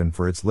admiration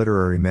for its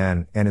literary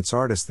men and its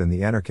artists than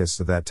the anarchists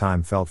of that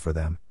time felt for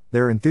them.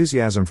 Their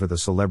enthusiasm for the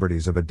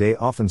celebrities of a day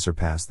often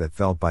surpassed that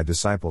felt by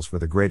disciples for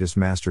the greatest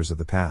masters of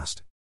the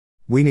past.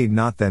 We need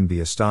not then be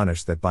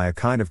astonished that by a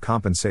kind of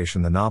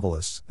compensation the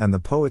novelists and the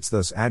poets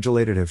thus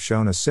adulated have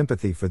shown a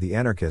sympathy for the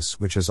anarchists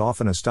which has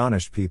often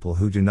astonished people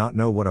who do not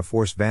know what a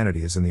force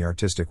vanity is in the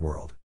artistic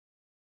world.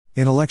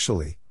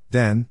 Intellectually,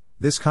 then,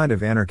 this kind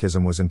of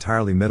anarchism was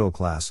entirely middle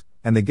class,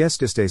 and the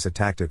Gestistes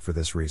attacked it for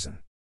this reason.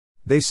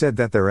 They said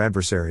that their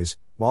adversaries,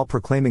 while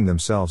proclaiming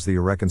themselves the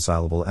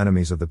irreconcilable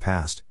enemies of the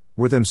past,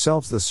 were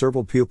themselves the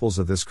servile pupils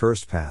of this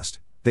cursed past.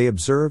 They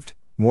observed,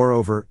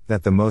 moreover,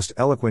 that the most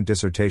eloquent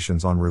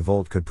dissertations on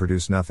revolt could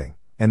produce nothing,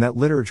 and that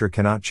literature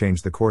cannot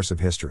change the course of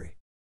history.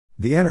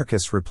 The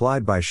anarchists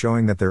replied by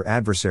showing that their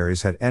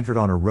adversaries had entered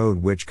on a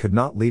road which could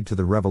not lead to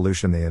the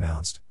revolution they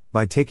announced.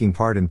 By taking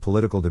part in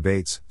political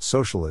debates,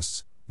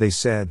 socialists, they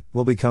said,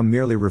 will become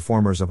merely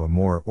reformers of a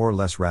more or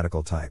less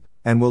radical type,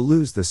 and will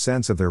lose the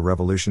sense of their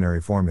revolutionary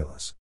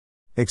formulas.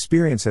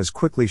 Experience has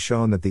quickly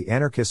shown that the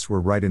anarchists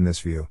were right in this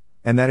view,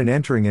 and that in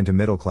entering into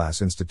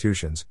middle-class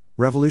institutions,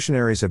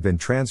 revolutionaries have been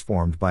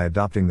transformed by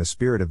adopting the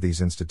spirit of these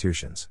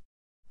institutions.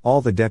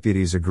 All the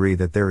deputies agree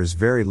that there is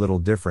very little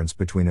difference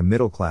between a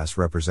middle-class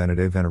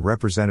representative and a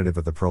representative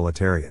of the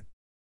proletariat.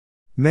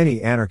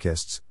 Many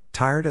anarchists,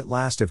 tired at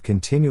last of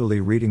continually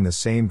reading the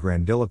same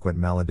grandiloquent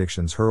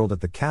maledictions hurled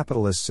at the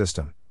capitalist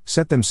system,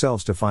 set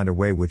themselves to find a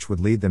way which would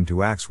lead them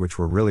to acts which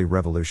were really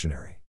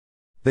revolutionary.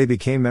 They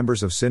became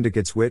members of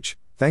syndicates which,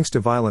 thanks to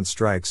violent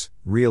strikes,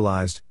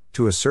 realized,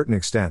 to a certain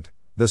extent,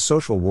 the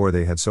social war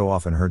they had so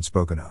often heard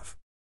spoken of.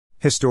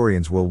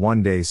 Historians will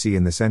one day see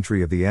in this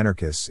entry of the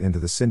anarchists into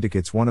the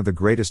syndicates one of the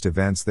greatest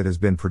events that has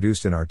been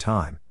produced in our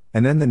time,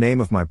 and then the name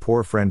of my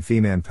poor friend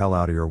Feman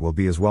Pellaudier will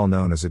be as well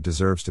known as it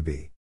deserves to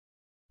be.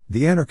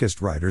 The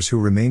anarchist writers who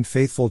remained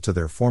faithful to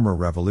their former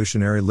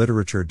revolutionary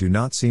literature do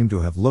not seem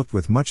to have looked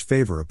with much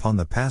favor upon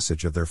the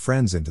passage of their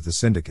friends into the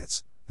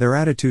syndicates. Their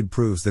attitude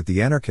proves that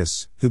the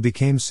anarchists who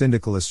became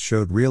syndicalists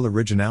showed real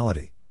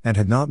originality, and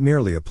had not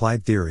merely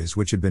applied theories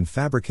which had been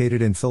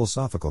fabricated in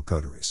philosophical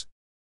coteries.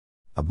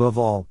 Above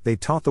all, they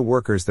taught the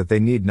workers that they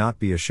need not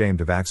be ashamed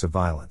of acts of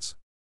violence.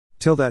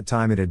 Till that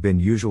time it had been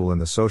usual in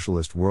the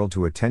socialist world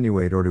to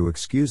attenuate or to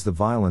excuse the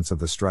violence of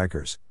the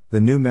strikers.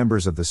 The new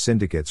members of the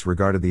syndicates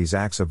regarded these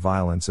acts of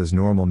violence as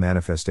normal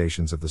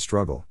manifestations of the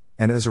struggle,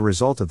 and as a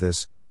result of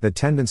this, the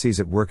tendencies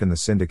at work in the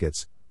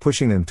syndicates,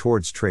 pushing them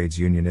towards trades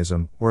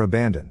unionism, were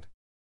abandoned.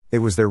 It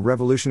was their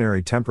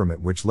revolutionary temperament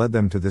which led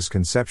them to this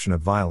conception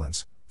of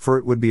violence, for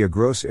it would be a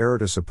gross error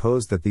to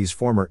suppose that these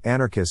former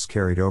anarchists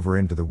carried over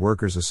into the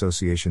workers'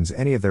 associations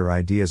any of their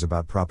ideas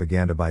about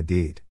propaganda by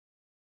deed.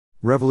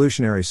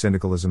 Revolutionary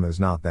syndicalism is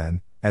not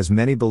then, as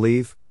many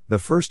believe, the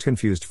first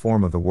confused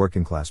form of the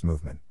working class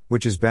movement,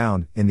 which is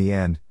bound, in the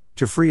end,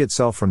 to free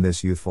itself from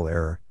this youthful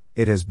error.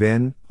 It has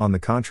been, on the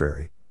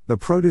contrary, the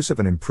produce of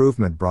an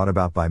improvement brought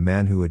about by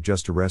men who had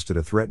just arrested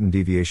a threatened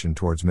deviation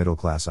towards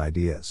middle-class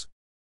ideas.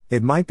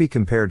 It might be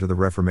compared to the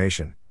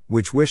Reformation,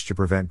 which wished to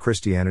prevent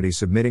Christianity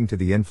submitting to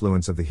the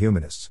influence of the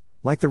humanists.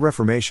 Like the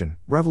Reformation,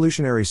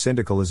 revolutionary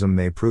syndicalism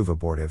may prove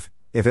abortive,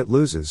 if it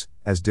loses,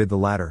 as did the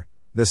latter,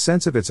 the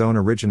sense of its own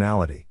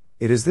originality.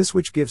 It is this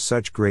which gives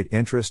such great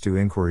interest to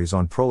inquiries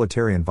on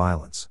proletarian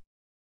violence.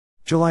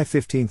 July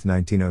 15,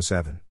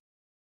 1907.